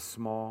a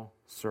small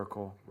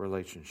circle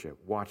relationship.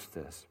 Watch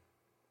this.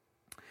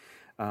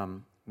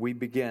 We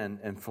begin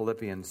in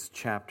Philippians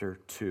chapter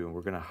 2.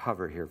 We're going to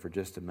hover here for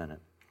just a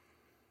minute.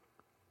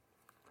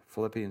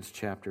 Philippians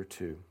chapter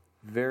 2.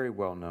 Very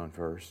well-known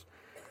verse.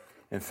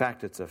 In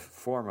fact, it's a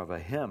form of a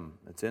hymn.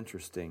 It's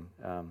interesting.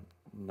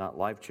 Not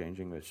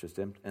life-changing, but it's just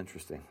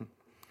interesting.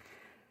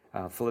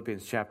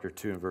 Philippians chapter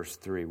 2 and verse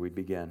 3. We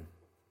begin.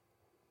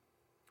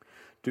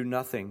 Do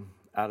nothing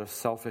out of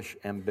selfish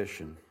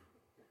ambition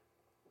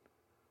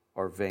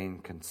or vain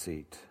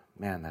conceit.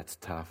 Man, that's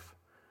tough.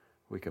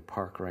 We could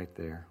park right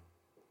there.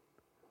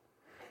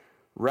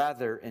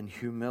 Rather, in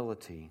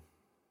humility,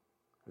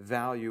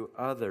 value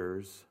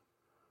others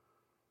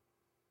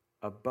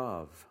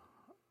above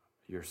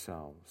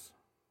yourselves.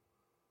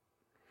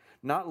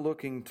 Not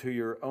looking to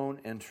your own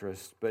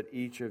interest, but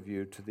each of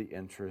you to the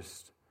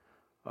interest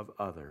of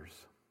others.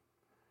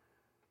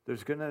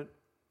 There's going to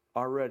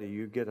already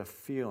you get a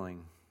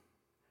feeling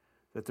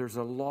that there's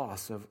a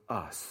loss of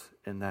us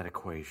in that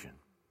equation.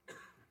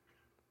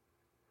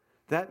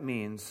 That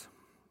means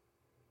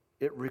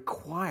it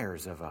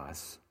requires of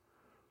us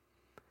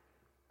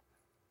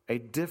a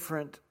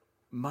different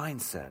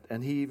mindset.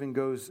 And he even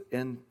goes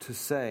into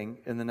saying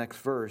in the next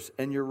verse,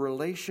 and your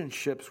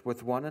relationships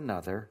with one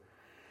another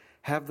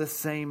have the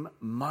same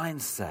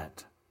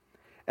mindset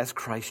as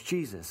Christ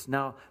Jesus.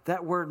 Now,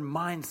 that word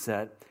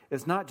mindset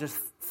is not just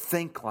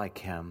think like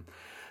him,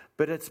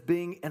 but it's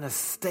being in a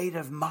state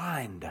of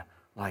mind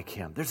like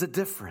him. There's a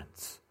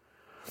difference.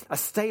 A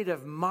state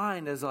of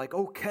mind is like,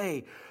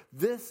 okay,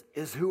 this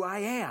is who I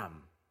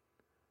am.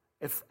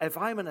 If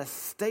I'm in a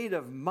state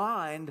of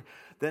mind,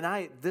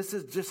 then this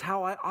is just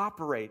how I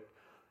operate.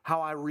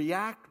 How I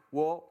react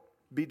will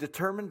be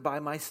determined by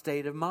my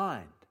state of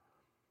mind.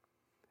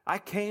 I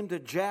came to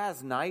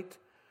jazz night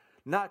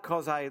not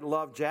because I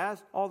love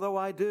jazz, although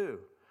I do.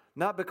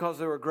 Not because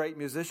there were great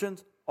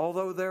musicians,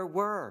 although there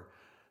were.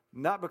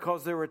 Not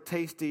because there were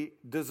tasty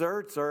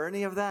desserts or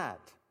any of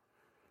that.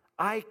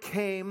 I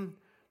came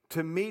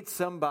to meet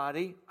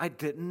somebody I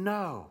didn't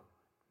know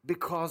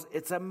because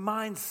it's a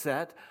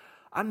mindset.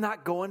 I'm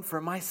not going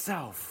for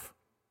myself.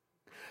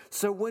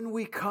 So when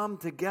we come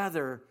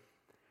together,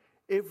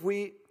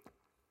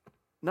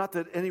 not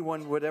that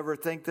anyone would ever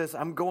think this,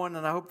 I'm going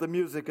and I hope the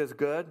music is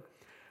good.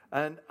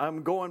 And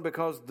I'm going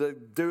because the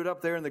dude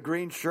up there in the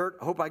green shirt,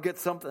 hope I get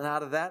something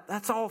out of that.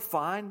 That's all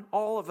fine.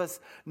 All of us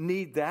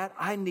need that.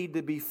 I need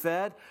to be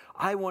fed.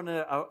 I want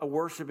a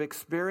worship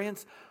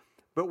experience.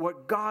 But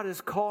what God is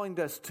calling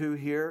us to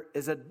here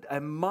is a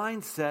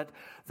mindset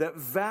that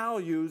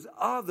values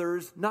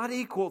others not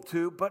equal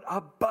to, but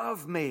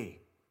above me.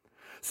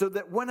 So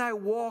that when I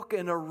walk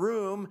in a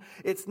room,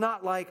 it's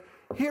not like,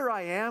 here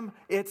I am.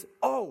 It's,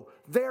 oh,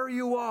 there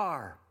you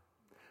are.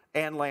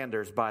 Ann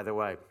Landers, by the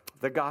way.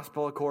 The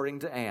Gospel According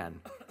to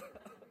Ann.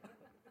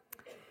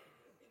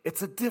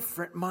 It's a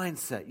different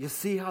mindset. You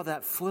see how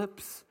that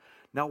flips?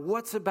 Now,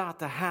 what's about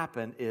to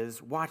happen is,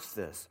 watch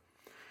this.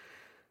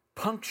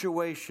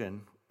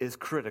 Punctuation is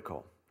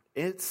critical.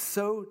 It's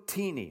so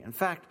teeny. In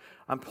fact,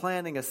 I'm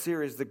planning a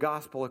series, The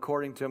Gospel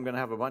According to. I'm going to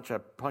have a bunch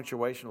of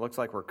punctuation. It looks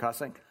like we're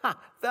cussing.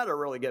 That'll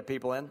really get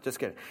people in. Just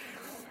kidding.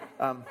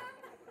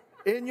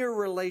 In your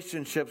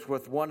relationships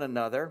with one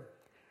another,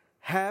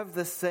 have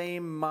the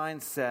same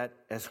mindset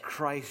as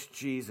Christ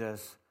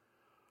Jesus, :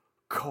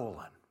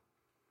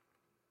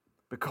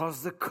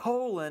 because the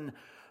colon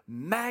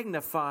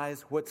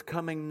magnifies what's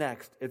coming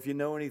next, if you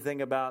know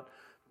anything about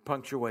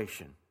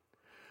punctuation.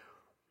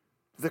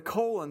 The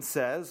colon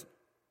says,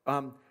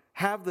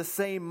 have the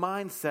same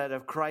mindset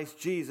of Christ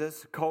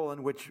Jesus, :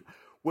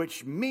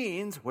 which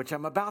means, which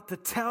I'm about to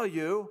tell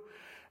you,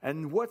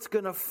 and what's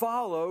going to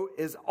follow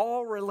is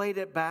all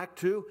related back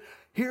to,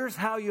 here's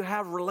how you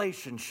have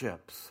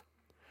relationships.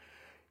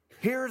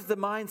 Here's the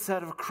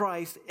mindset of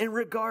Christ in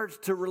regards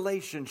to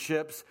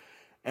relationships,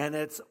 and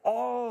it's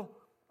all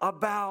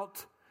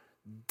about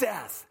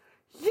death.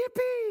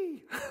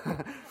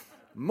 Yippee!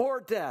 More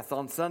death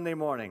on Sunday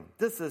morning.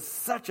 This is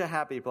such a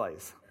happy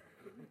place.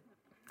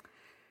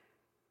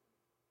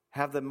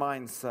 Have the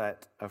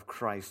mindset of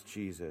Christ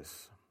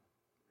Jesus,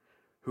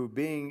 who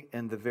being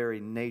in the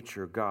very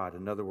nature God,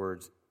 in other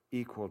words,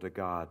 equal to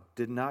God,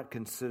 did not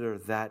consider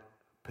that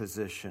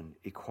position,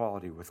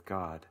 equality with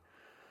God,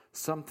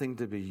 something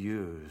to be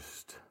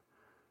used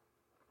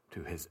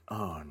to his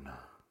own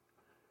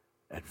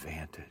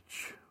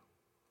advantage.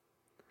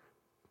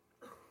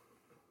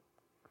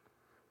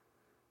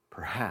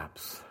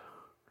 Perhaps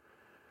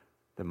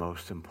the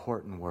most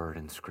important word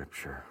in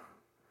Scripture.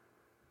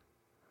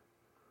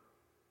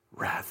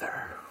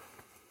 Rather.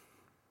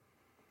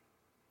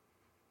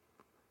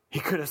 He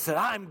could have said,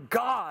 I'm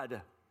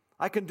God.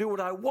 I can do what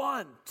I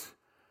want.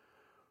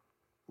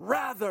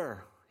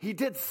 Rather, he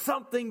did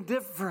something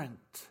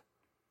different.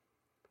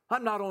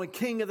 I'm not only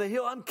king of the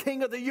hill, I'm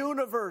king of the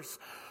universe.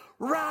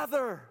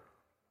 Rather,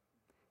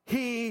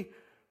 he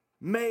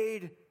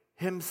made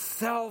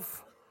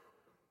himself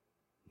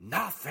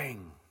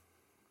nothing.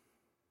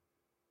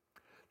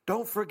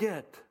 Don't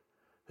forget,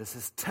 this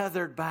is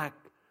tethered back.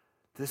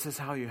 This is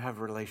how you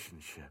have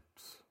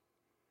relationships.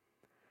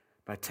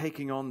 By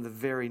taking on the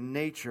very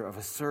nature of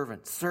a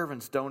servant.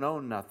 Servants don't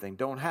own nothing,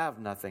 don't have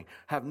nothing,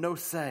 have no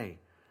say.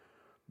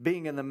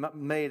 Being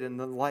made in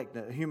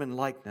the human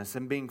likeness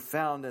and being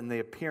found in the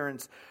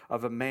appearance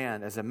of a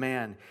man. As a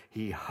man,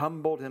 he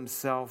humbled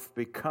himself,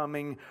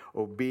 becoming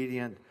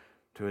obedient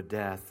to a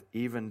death,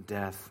 even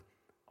death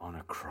on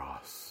a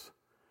cross.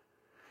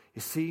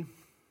 You see,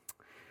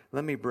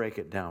 let me break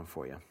it down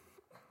for you.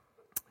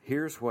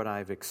 Here's what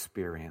I've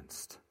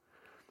experienced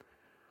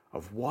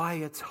of why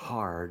it's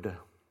hard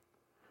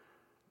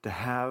to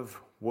have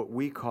what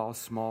we call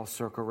small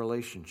circle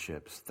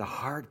relationships. The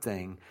hard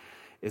thing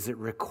is it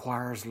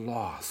requires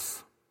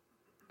loss.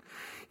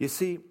 You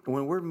see,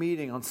 when we're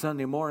meeting on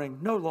Sunday morning,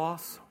 no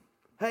loss.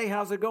 Hey,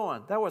 how's it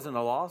going? That wasn't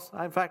a loss.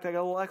 In fact, I got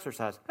a little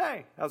exercise.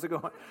 Hey, how's it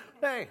going?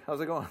 Hey, how's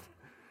it going?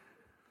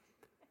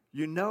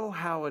 You know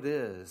how it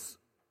is,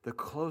 the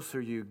closer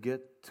you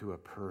get to a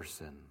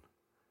person,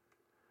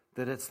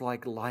 that it's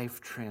like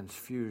life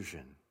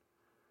transfusion.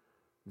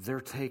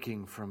 They're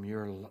taking from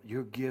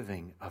you're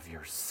giving of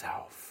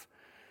yourself.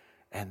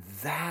 And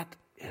that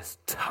is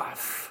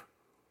tough.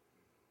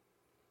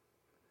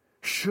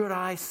 Should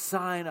I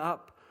sign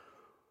up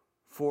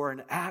for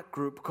an ACT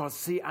group? Because,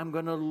 see, I'm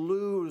going to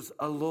lose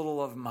a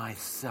little of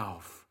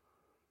myself.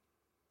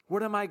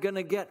 What am I going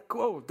to get?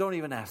 Oh, don't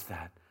even ask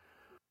that.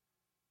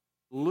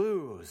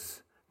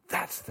 Lose.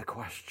 That's the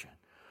question.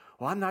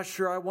 Well, I'm not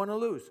sure I want to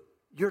lose.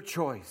 Your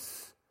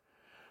choice.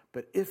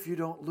 But if you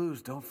don't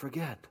lose, don't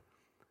forget,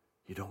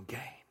 you don't gain.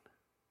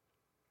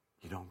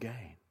 You don't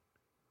gain.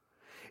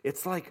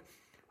 It's like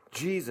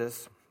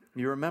Jesus,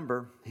 you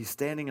remember, he's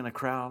standing in a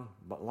crowd,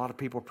 a lot of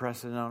people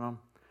pressing on him.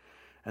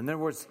 And there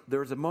was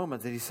a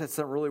moment that he said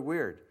something really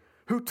weird.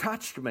 Who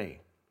touched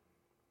me?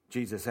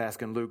 Jesus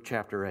asked in Luke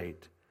chapter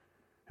 8.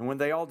 And when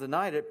they all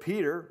denied it,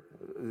 Peter,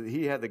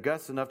 he had the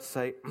guts enough to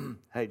say,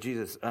 hey,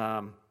 Jesus,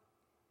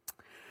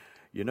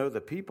 you know,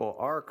 the people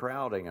are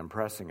crowding and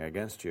pressing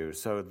against you.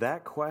 So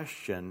that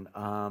question,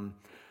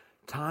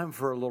 time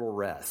for a little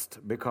rest.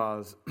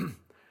 Because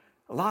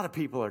a lot of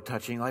people are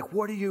touching, like,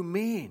 what do you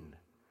mean?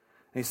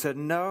 And he said,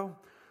 no,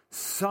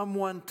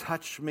 someone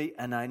touched me,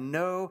 and I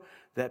know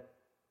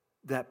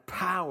that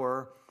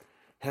power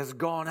has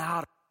gone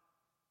out.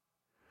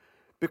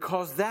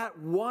 Because that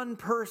one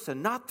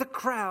person, not the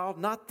crowd,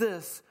 not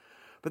this,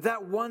 but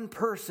that one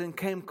person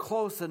came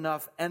close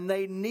enough, and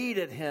they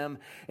needed him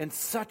in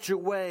such a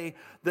way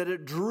that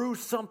it drew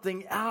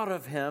something out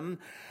of him.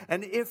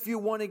 And if you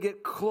want to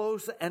get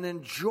close and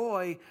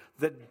enjoy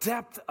the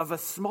depth of a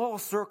small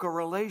circle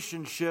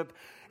relationship,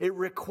 it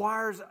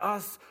requires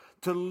us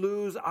to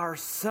lose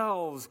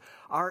ourselves,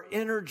 our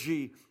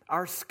energy,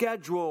 our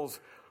schedules,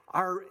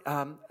 our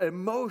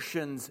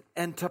emotions,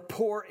 and to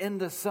pour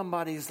into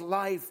somebody's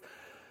life.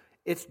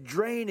 It's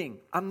draining.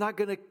 I'm not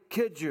going to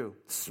kid you.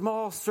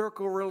 Small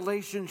circle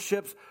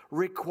relationships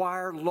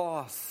require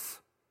loss.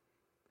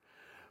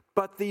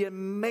 But the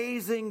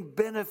amazing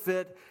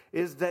benefit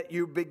is that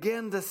you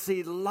begin to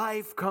see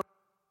life come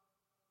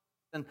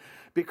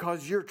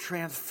because you're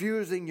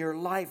transfusing your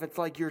life. It's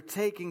like you're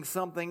taking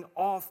something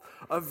off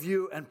of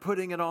you and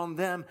putting it on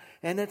them.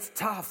 And it's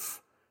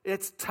tough.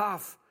 It's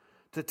tough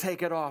to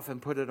take it off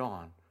and put it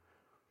on.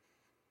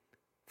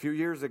 A few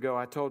years ago,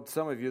 I told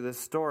some of you this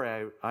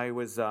story. I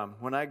was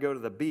when I go to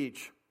the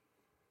beach,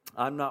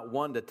 I'm not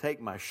one to take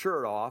my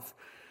shirt off.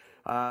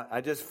 I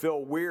just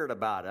feel weird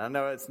about it. I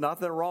know it's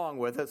nothing wrong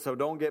with it, so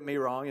don't get me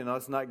wrong.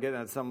 It's not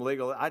getting at some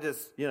legal. I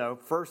just,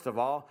 first of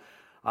all,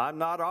 I'm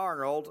not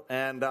Arnold,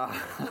 and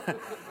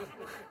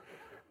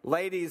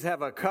ladies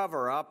have a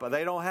cover up.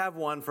 They don't have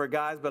one for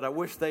guys, but I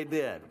wish they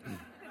did.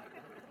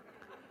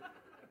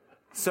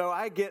 So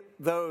I get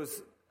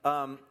those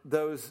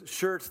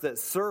shirts that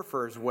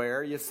surfers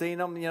wear. You've seen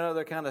them,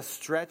 they're kind of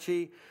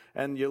stretchy,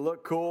 and you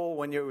look cool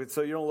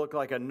so you don't look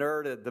like a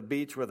nerd at the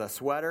beach with a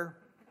sweater.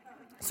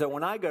 So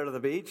when I go to the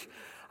beach,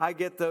 I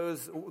get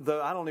those,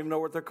 I don't even know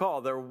what they're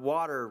called. They're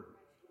water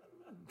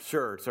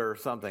shirts or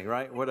something,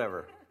 right?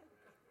 Whatever.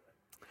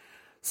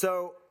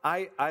 So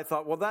I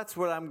thought, well, that's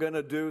what I'm going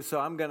to do. So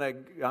I'm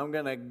going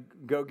to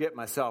go get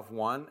myself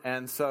one.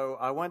 And so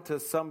I went to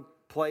some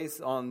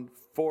place on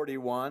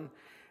 41,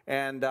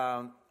 and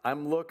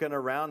I'm looking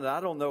around, and I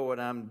don't know what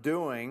I'm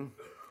doing.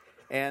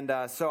 And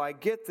so I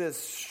get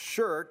this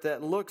shirt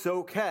that looks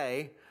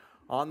okay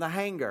on the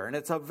hanger. And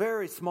it's a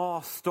very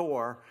small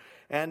store.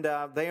 And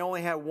they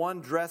only have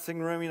one dressing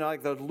room,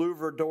 like those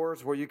louver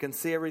doors where you can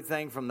see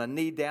everything from the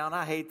knee down.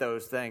 I hate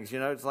those things.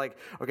 It's like,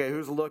 okay,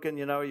 who's looking?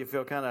 You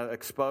feel kind of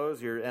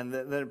exposed. And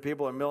then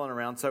people are milling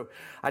around. So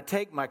I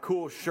take my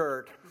cool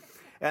shirt,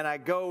 and I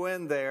go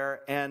in there,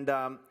 and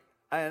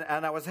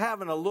I was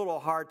having a little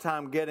hard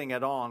time getting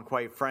it on,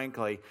 quite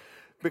frankly,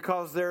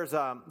 because there's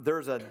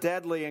a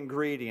deadly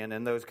ingredient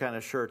in those kind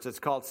of shirts. It's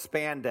called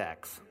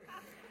spandex.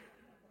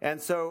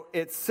 And so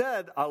it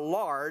said a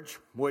large,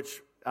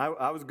 which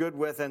I was good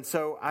with, and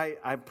so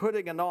I'm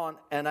putting it on,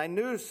 and I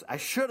knew I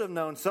should have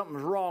known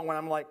something's wrong when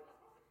I'm like,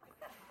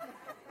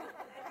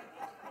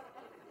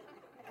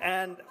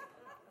 and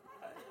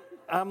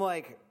I'm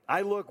like,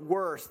 I look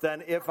worse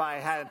than if I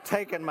had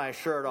taken my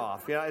shirt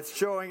off. It's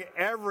showing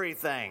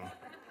everything.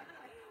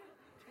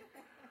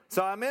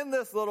 So I'm in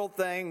this little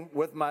thing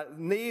with my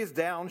knees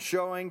down,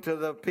 showing to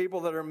the people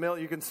that are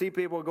milling. You can see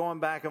people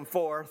going back and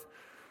forth.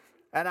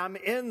 And I'm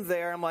in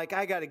there. I'm like,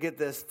 I got to get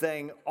this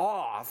thing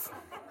off.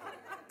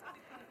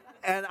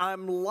 And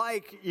I'm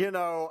like,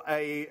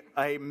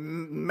 a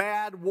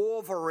mad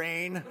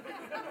Wolverine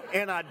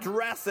in a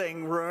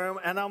dressing room.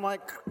 And I'm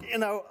like,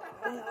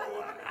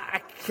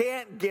 I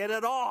can't get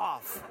it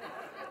off.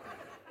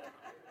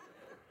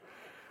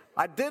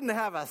 I didn't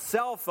have a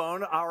cell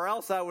phone, or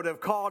else I would have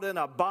called in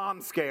a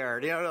bomb scare.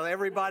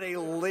 Everybody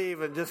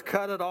leave and just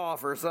cut it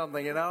off or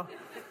something,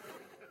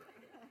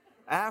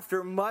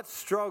 After much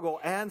struggle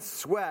and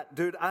sweat,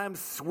 dude, I'm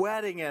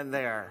sweating in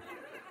there.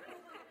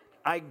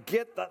 I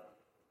get the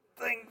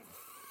thing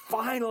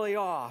finally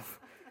off,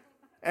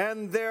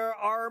 and there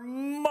are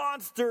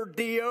monster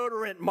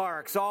deodorant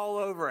marks all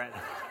over it.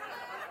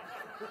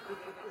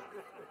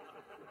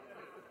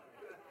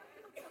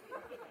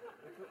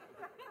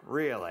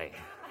 Really?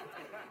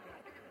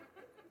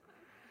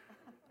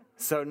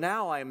 So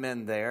now I'm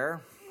in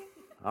there.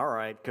 All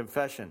right,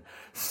 confession.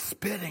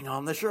 Spitting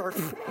on the shirt.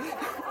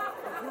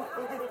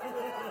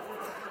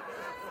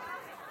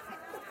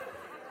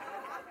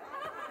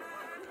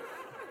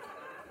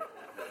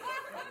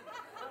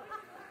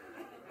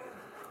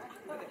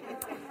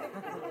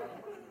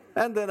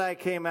 And then I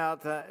came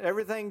out,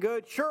 everything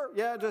good? Sure,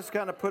 yeah, just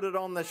kind of put it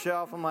on the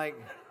shelf. I'm like,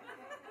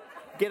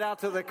 get out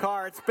to the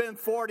car. It's been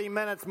 40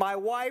 minutes. My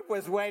wife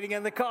was waiting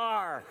in the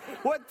car.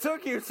 What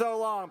took you so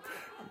long?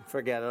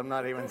 Forget it. I'm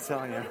not even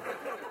telling you.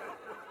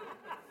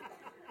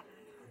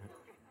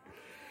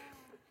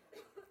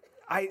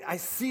 I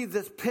see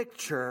this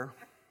picture,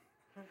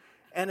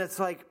 and it's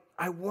like,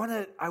 I want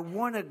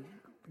to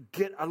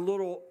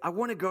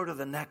go to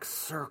the next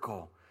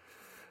circle.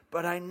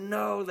 But I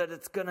know that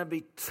it's going to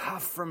be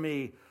tough for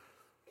me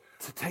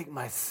to take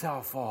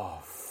myself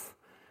off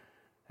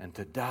and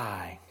to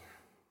die.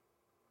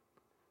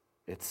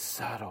 It's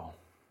subtle.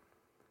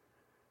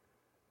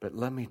 But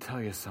let me tell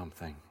you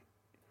something.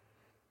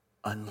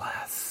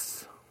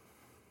 Unless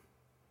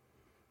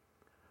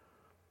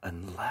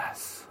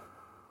unless.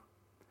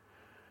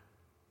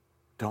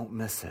 Don't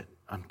miss it.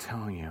 I'm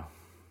telling you.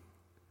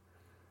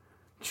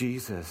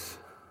 Jesus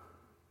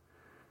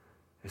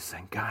is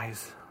saying,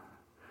 guys,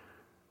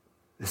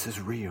 this is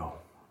real.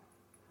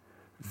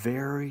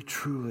 Very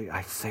truly,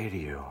 I say to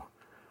you,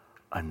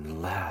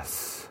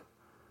 unless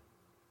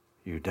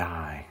you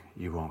die,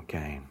 you won't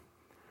gain.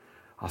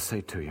 I'll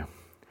say to you,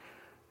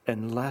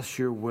 unless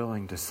you're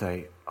willing to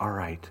say, all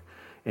right,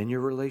 in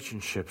your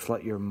relationships,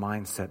 let your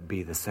mindset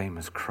be the same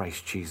as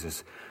Christ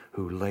Jesus,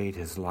 who laid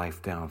his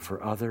life down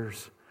for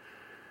others,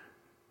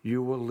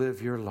 you will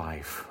live your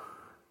life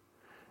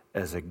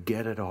as a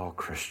get-it-all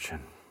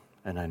Christian.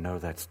 And I know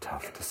that's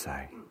tough to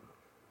say.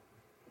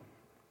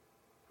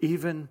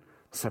 Even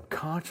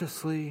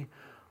subconsciously,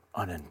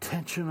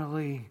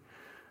 unintentionally,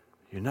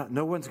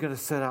 no one's going to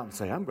set out and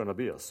say, I'm going to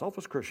be a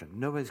selfish Christian.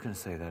 Nobody's going to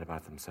say that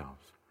about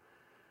themselves.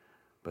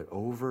 But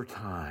over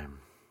time,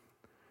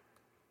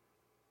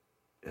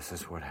 this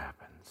is what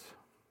happens.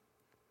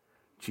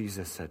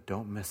 Jesus said,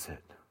 don't miss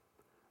it.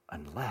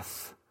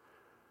 Unless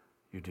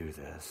you do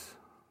this,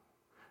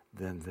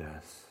 then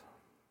this.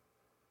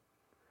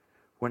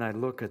 When I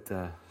look at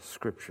the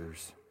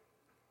scriptures,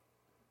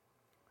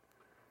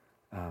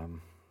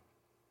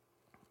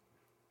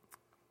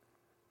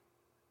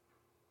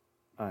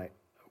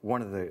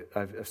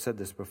 I've said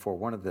this before,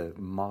 one of the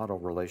model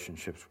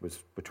relationships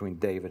was between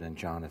David and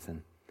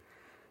Jonathan.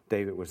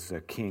 David was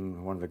a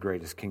king, one of the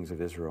greatest kings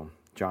of Israel.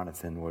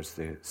 Jonathan was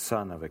the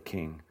son of a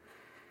king.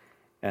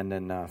 And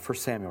then 1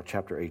 Samuel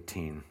chapter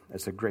 18,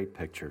 it's a great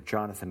picture.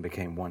 Jonathan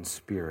became one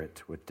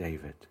spirit with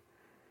David.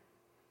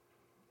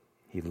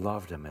 He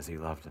loved him as he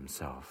loved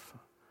himself.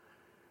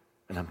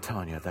 And I'm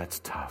telling you, that's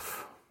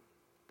tough.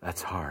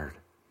 That's hard.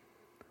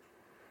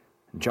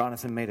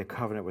 Jonathan made a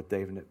covenant with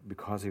David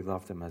because he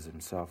loved him as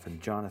himself. And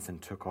Jonathan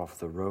took off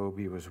the robe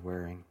he was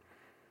wearing.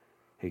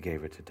 He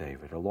gave it to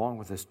David, along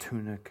with his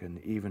tunic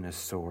and even his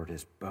sword,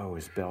 his bow,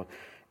 his belt,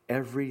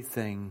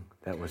 everything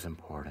that was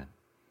important.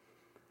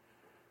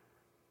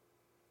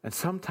 And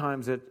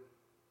sometimes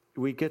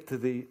we get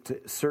to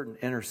certain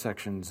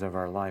intersections of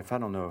our life. I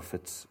don't know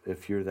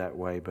if you're that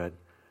way, but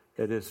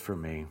it is for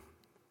me.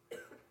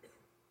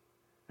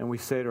 And we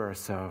say to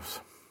ourselves,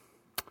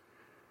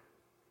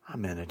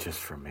 I'm in it just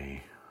for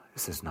me.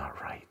 This is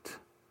not right.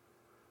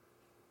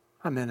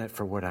 I'm in it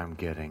for what I'm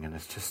getting, and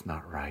it's just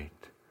not right.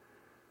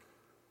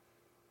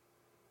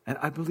 And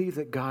I believe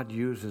that God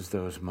uses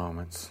those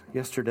moments.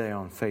 Yesterday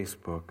on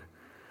Facebook,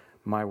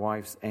 my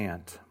wife's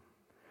aunt,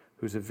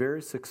 who's a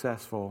very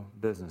successful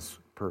business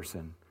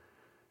person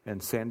in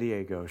San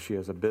Diego. She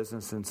has a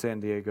business in San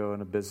Diego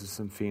and a business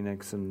in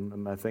Phoenix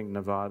and I think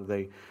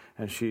Nevada.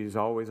 And she's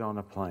always on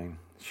a plane.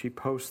 She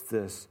posts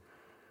this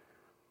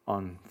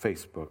on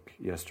Facebook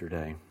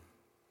yesterday.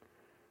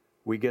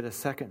 We get a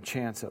second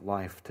chance at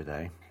life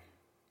today.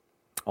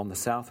 On the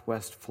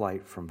Southwest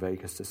flight from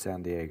Vegas to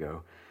San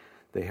Diego,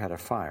 they had a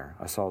fire.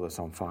 I saw this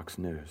on Fox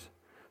News.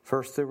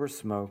 First there was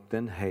smoke,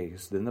 then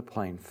haze, then the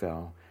plane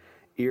fell,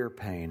 ear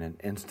pain, and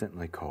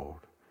instantly cold.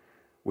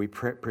 We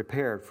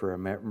prepared for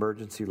an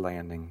emergency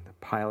landing. The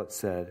pilot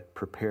said,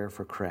 prepare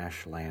for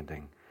crash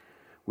landing.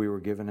 We were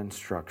given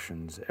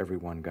instructions.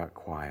 Everyone got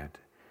quiet,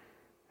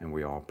 and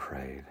we all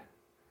prayed.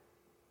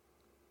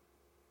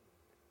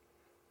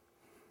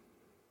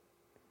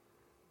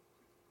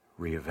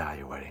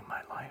 Reevaluating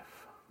my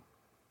life.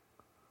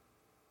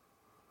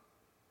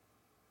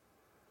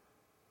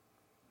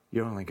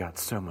 You only got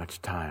so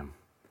much time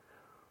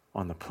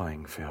on the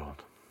playing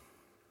field.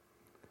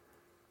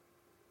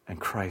 And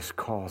Christ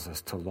calls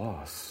us to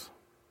loss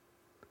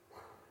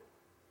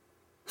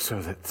so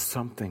that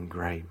something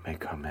great may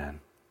come in.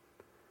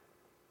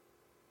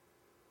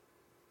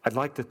 I'd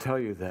like to tell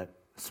you that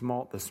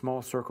the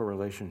small circle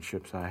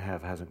relationships I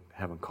have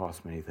haven't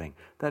cost me anything.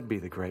 That'd be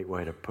the great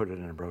way to put it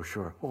in a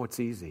brochure. Oh,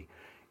 it's easy.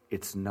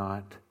 It's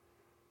not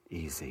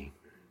easy.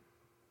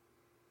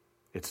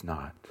 It's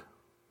not.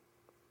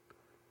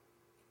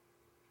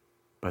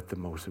 But the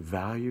most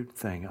valued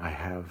thing I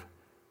have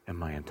in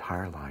my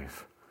entire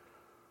life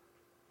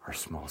are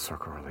small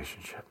circle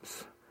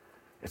relationships.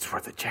 It's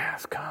where the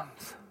jazz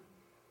comes.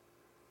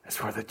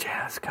 It's where the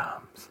jazz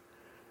comes.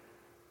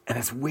 And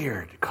it's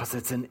weird because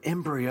it's an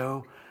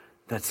embryo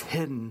that's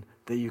hidden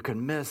that you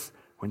can miss.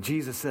 When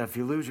Jesus said, if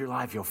you lose your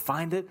life, you'll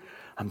find it.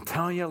 I'm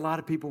telling you, a lot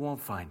of people won't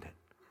find it.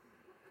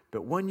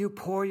 But when you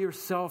pour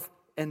yourself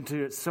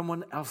into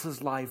someone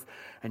else's life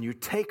and you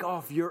take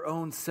off your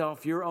own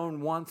self, your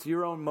own wants,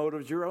 your own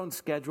motives, your own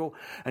schedule,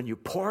 and you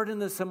pour it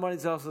into somebody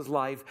else's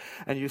life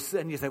and you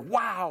say,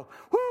 wow,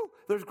 whoo,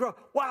 there's growth.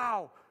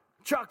 Wow,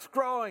 Chuck's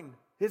growing.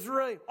 It's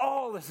really,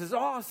 this is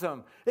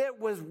awesome. It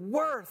was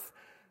worth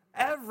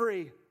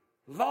every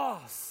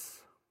loss.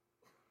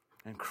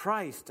 And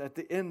Christ, at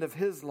the end of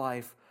his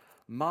life,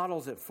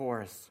 models it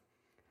for us.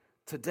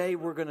 Today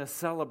we're going to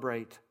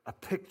celebrate a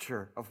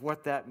picture of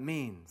what that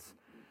means.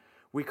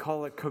 We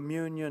call it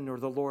communion or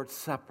the Lord's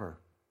Supper.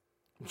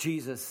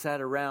 Jesus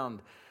sat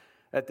around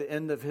at the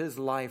end of his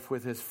life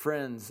with his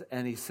friends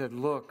and he said,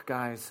 look,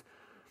 guys,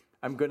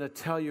 I'm going to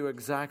tell you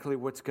exactly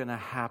what's going to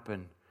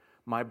happen.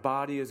 My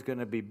body is going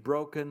to be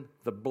broken.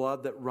 The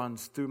blood that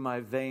runs through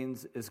my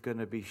veins is going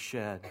to be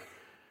shed.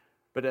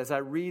 But as I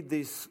read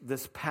this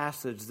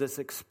passage, this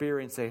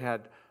experience they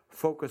had,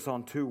 focus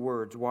on two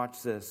words.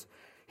 Watch this.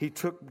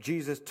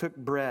 Jesus took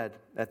bread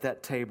at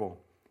that table.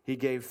 He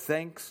gave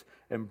thanks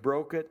and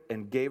broke it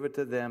and gave it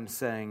to them,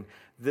 saying,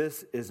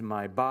 "This is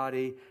my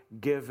body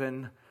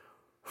given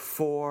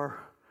for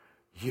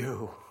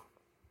you."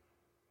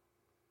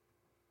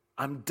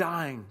 I'm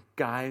dying,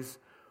 guys,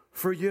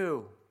 for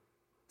you.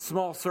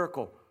 Small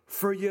circle,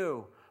 for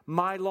you.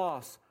 My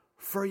loss,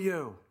 for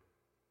you.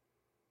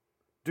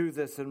 Do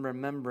this in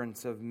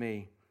remembrance of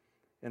me.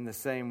 In the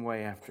same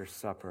way, after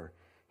supper,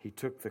 he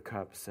took the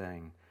cup,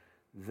 saying,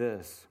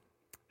 This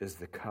is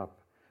the cup.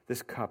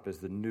 This cup is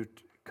the new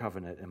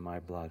covenant in my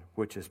blood,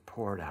 which is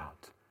poured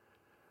out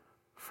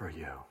for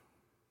you.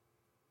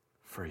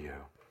 For you.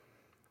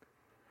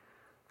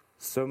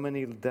 So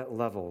many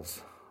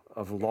levels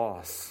of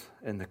loss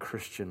in the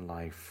Christian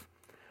life,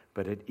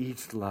 but at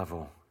each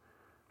level,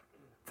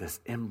 this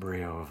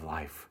embryo of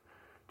life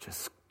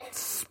just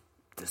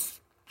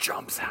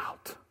jumps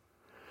out.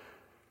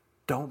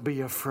 Don't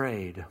be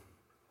afraid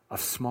of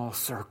small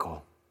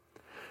circle.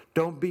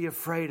 Don't be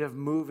afraid of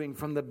moving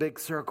from the big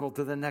circle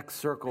to the next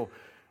circle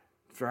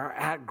for our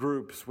at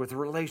groups with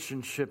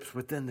relationships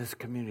within this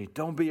community.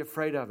 Don't be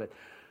afraid of it.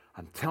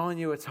 I'm telling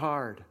you it's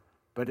hard,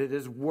 but it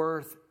is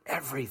worth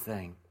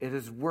everything. It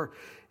is worth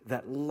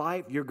that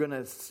life. You're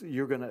gonna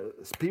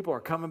people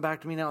are coming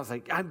back to me now. It's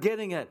like, I'm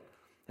getting it.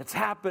 It's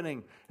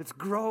happening. It's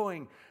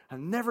growing. I've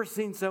never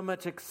seen so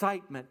much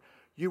excitement.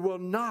 You will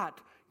not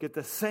get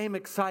the same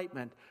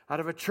excitement out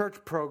of a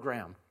church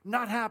program.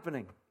 Not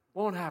happening.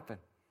 Won't happen.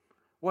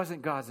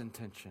 Wasn't God's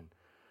intention.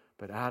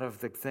 But out of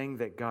the thing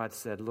that God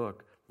said,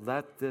 look,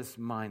 let this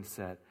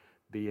mindset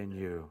be in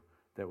you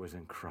that was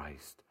in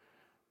Christ.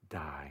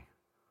 Die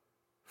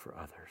for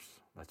others.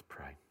 Let's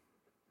pray.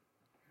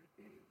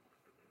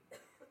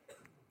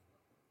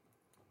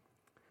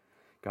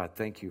 God,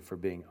 thank you for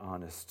being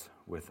honest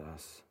with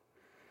us.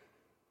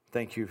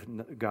 Thank you,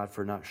 God,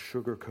 for not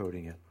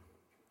sugarcoating it.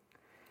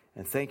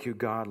 And thank you,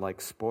 God,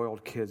 like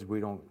spoiled kids, we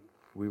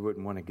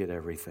wouldn't want to get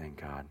everything,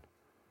 God.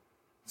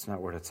 It's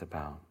not what it's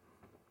about.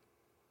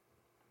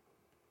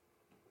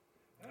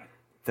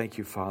 Thank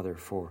you, Father,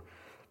 for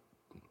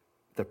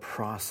the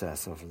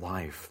process of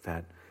life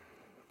that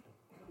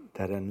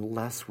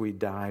unless we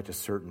die to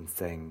certain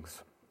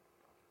things,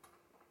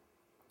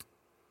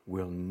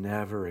 we'll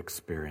never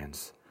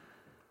experience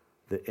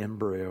the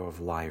embryo of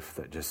life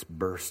that just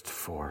burst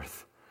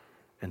forth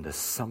into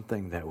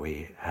something that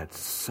we had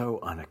so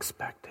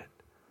unexpected.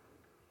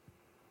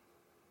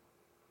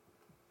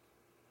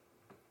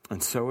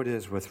 And so it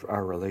is with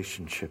our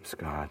relationships,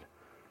 God.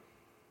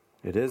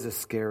 It is a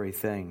scary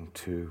thing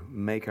to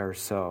make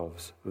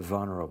ourselves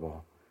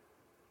vulnerable.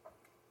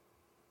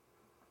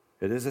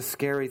 It is a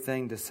scary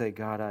thing to say,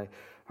 God,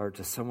 or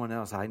to someone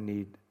else, I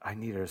need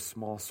a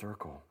small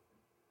circle.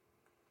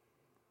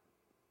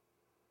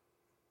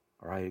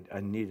 Or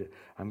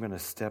I'm going to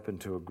step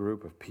into a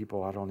group of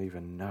people I don't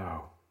even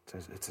know.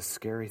 It's a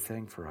scary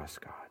thing for us,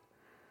 God.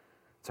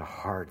 It's a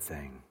hard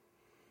thing.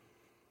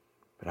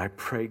 But I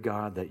pray,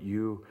 God, that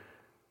you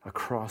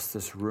across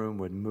this room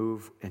would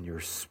move in your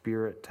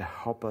spirit to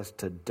help us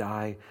to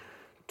die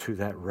to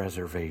that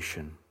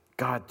reservation.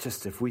 God,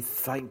 just if we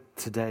think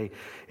today,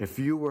 if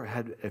you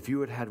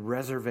had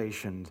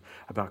reservations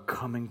about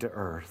coming to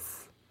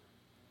earth,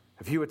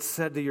 if you had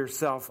said to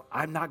yourself,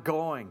 I'm not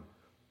going,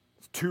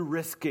 it's too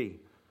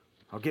risky,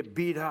 I'll get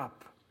beat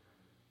up,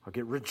 I'll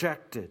get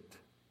rejected,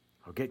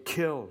 I'll get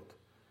killed.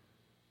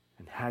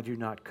 And had you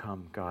not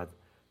come, God,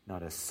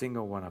 not a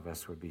single one of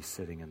us would be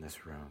sitting in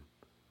this room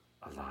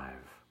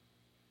alive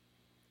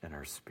in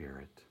our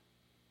spirit.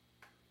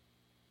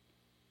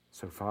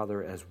 So,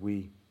 Father, as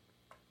we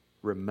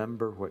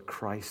remember what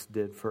Christ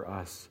did for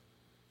us,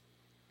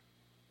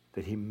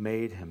 that he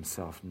made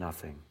himself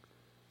nothing,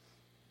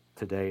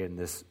 today in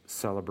this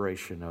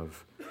celebration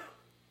of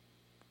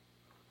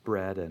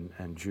bread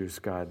and juice,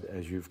 God,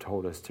 as you've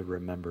told us to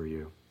remember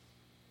you,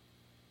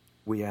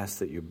 we ask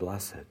that you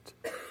bless it.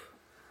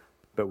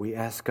 But we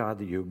ask, God,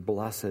 that you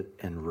bless it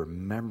in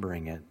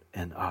remembering it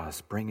in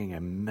us, bringing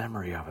a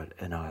memory of it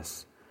in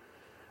us,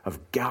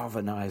 of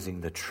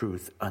galvanizing the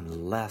truth.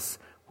 Unless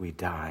we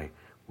die,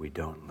 we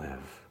don't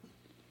live.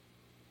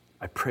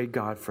 I pray,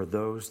 God, for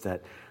those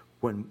that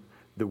when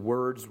the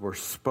words were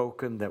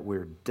spoken that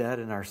we're dead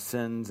in our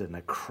sins and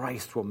that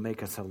Christ will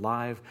make us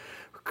alive,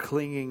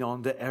 clinging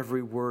on to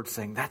every word,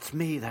 saying, that's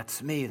me,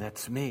 that's me,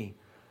 that's me.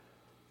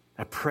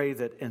 I pray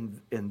that in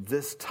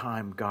this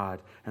time,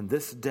 God, and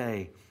this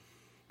day,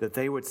 that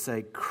they would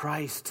say,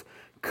 Christ,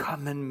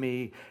 come in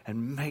me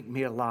and make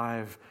me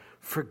alive.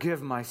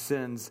 Forgive my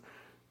sins.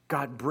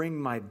 God,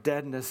 bring my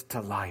deadness to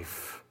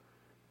life.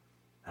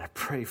 And I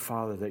pray,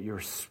 Father, that your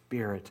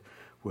Spirit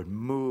would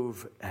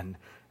move and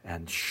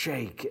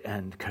shake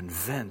and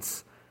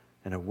convince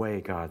in a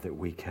way, God, that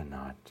we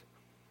cannot.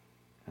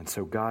 And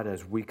so, God,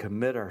 as we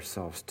commit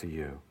ourselves to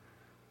you,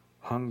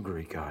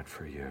 hungry, God,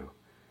 for you,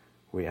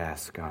 we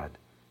ask, God,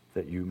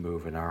 that you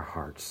move in our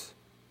hearts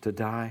to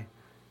die,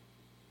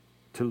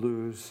 to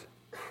lose,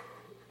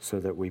 so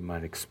that we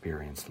might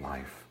experience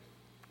life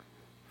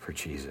for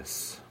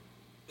Jesus.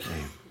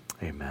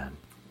 Amen.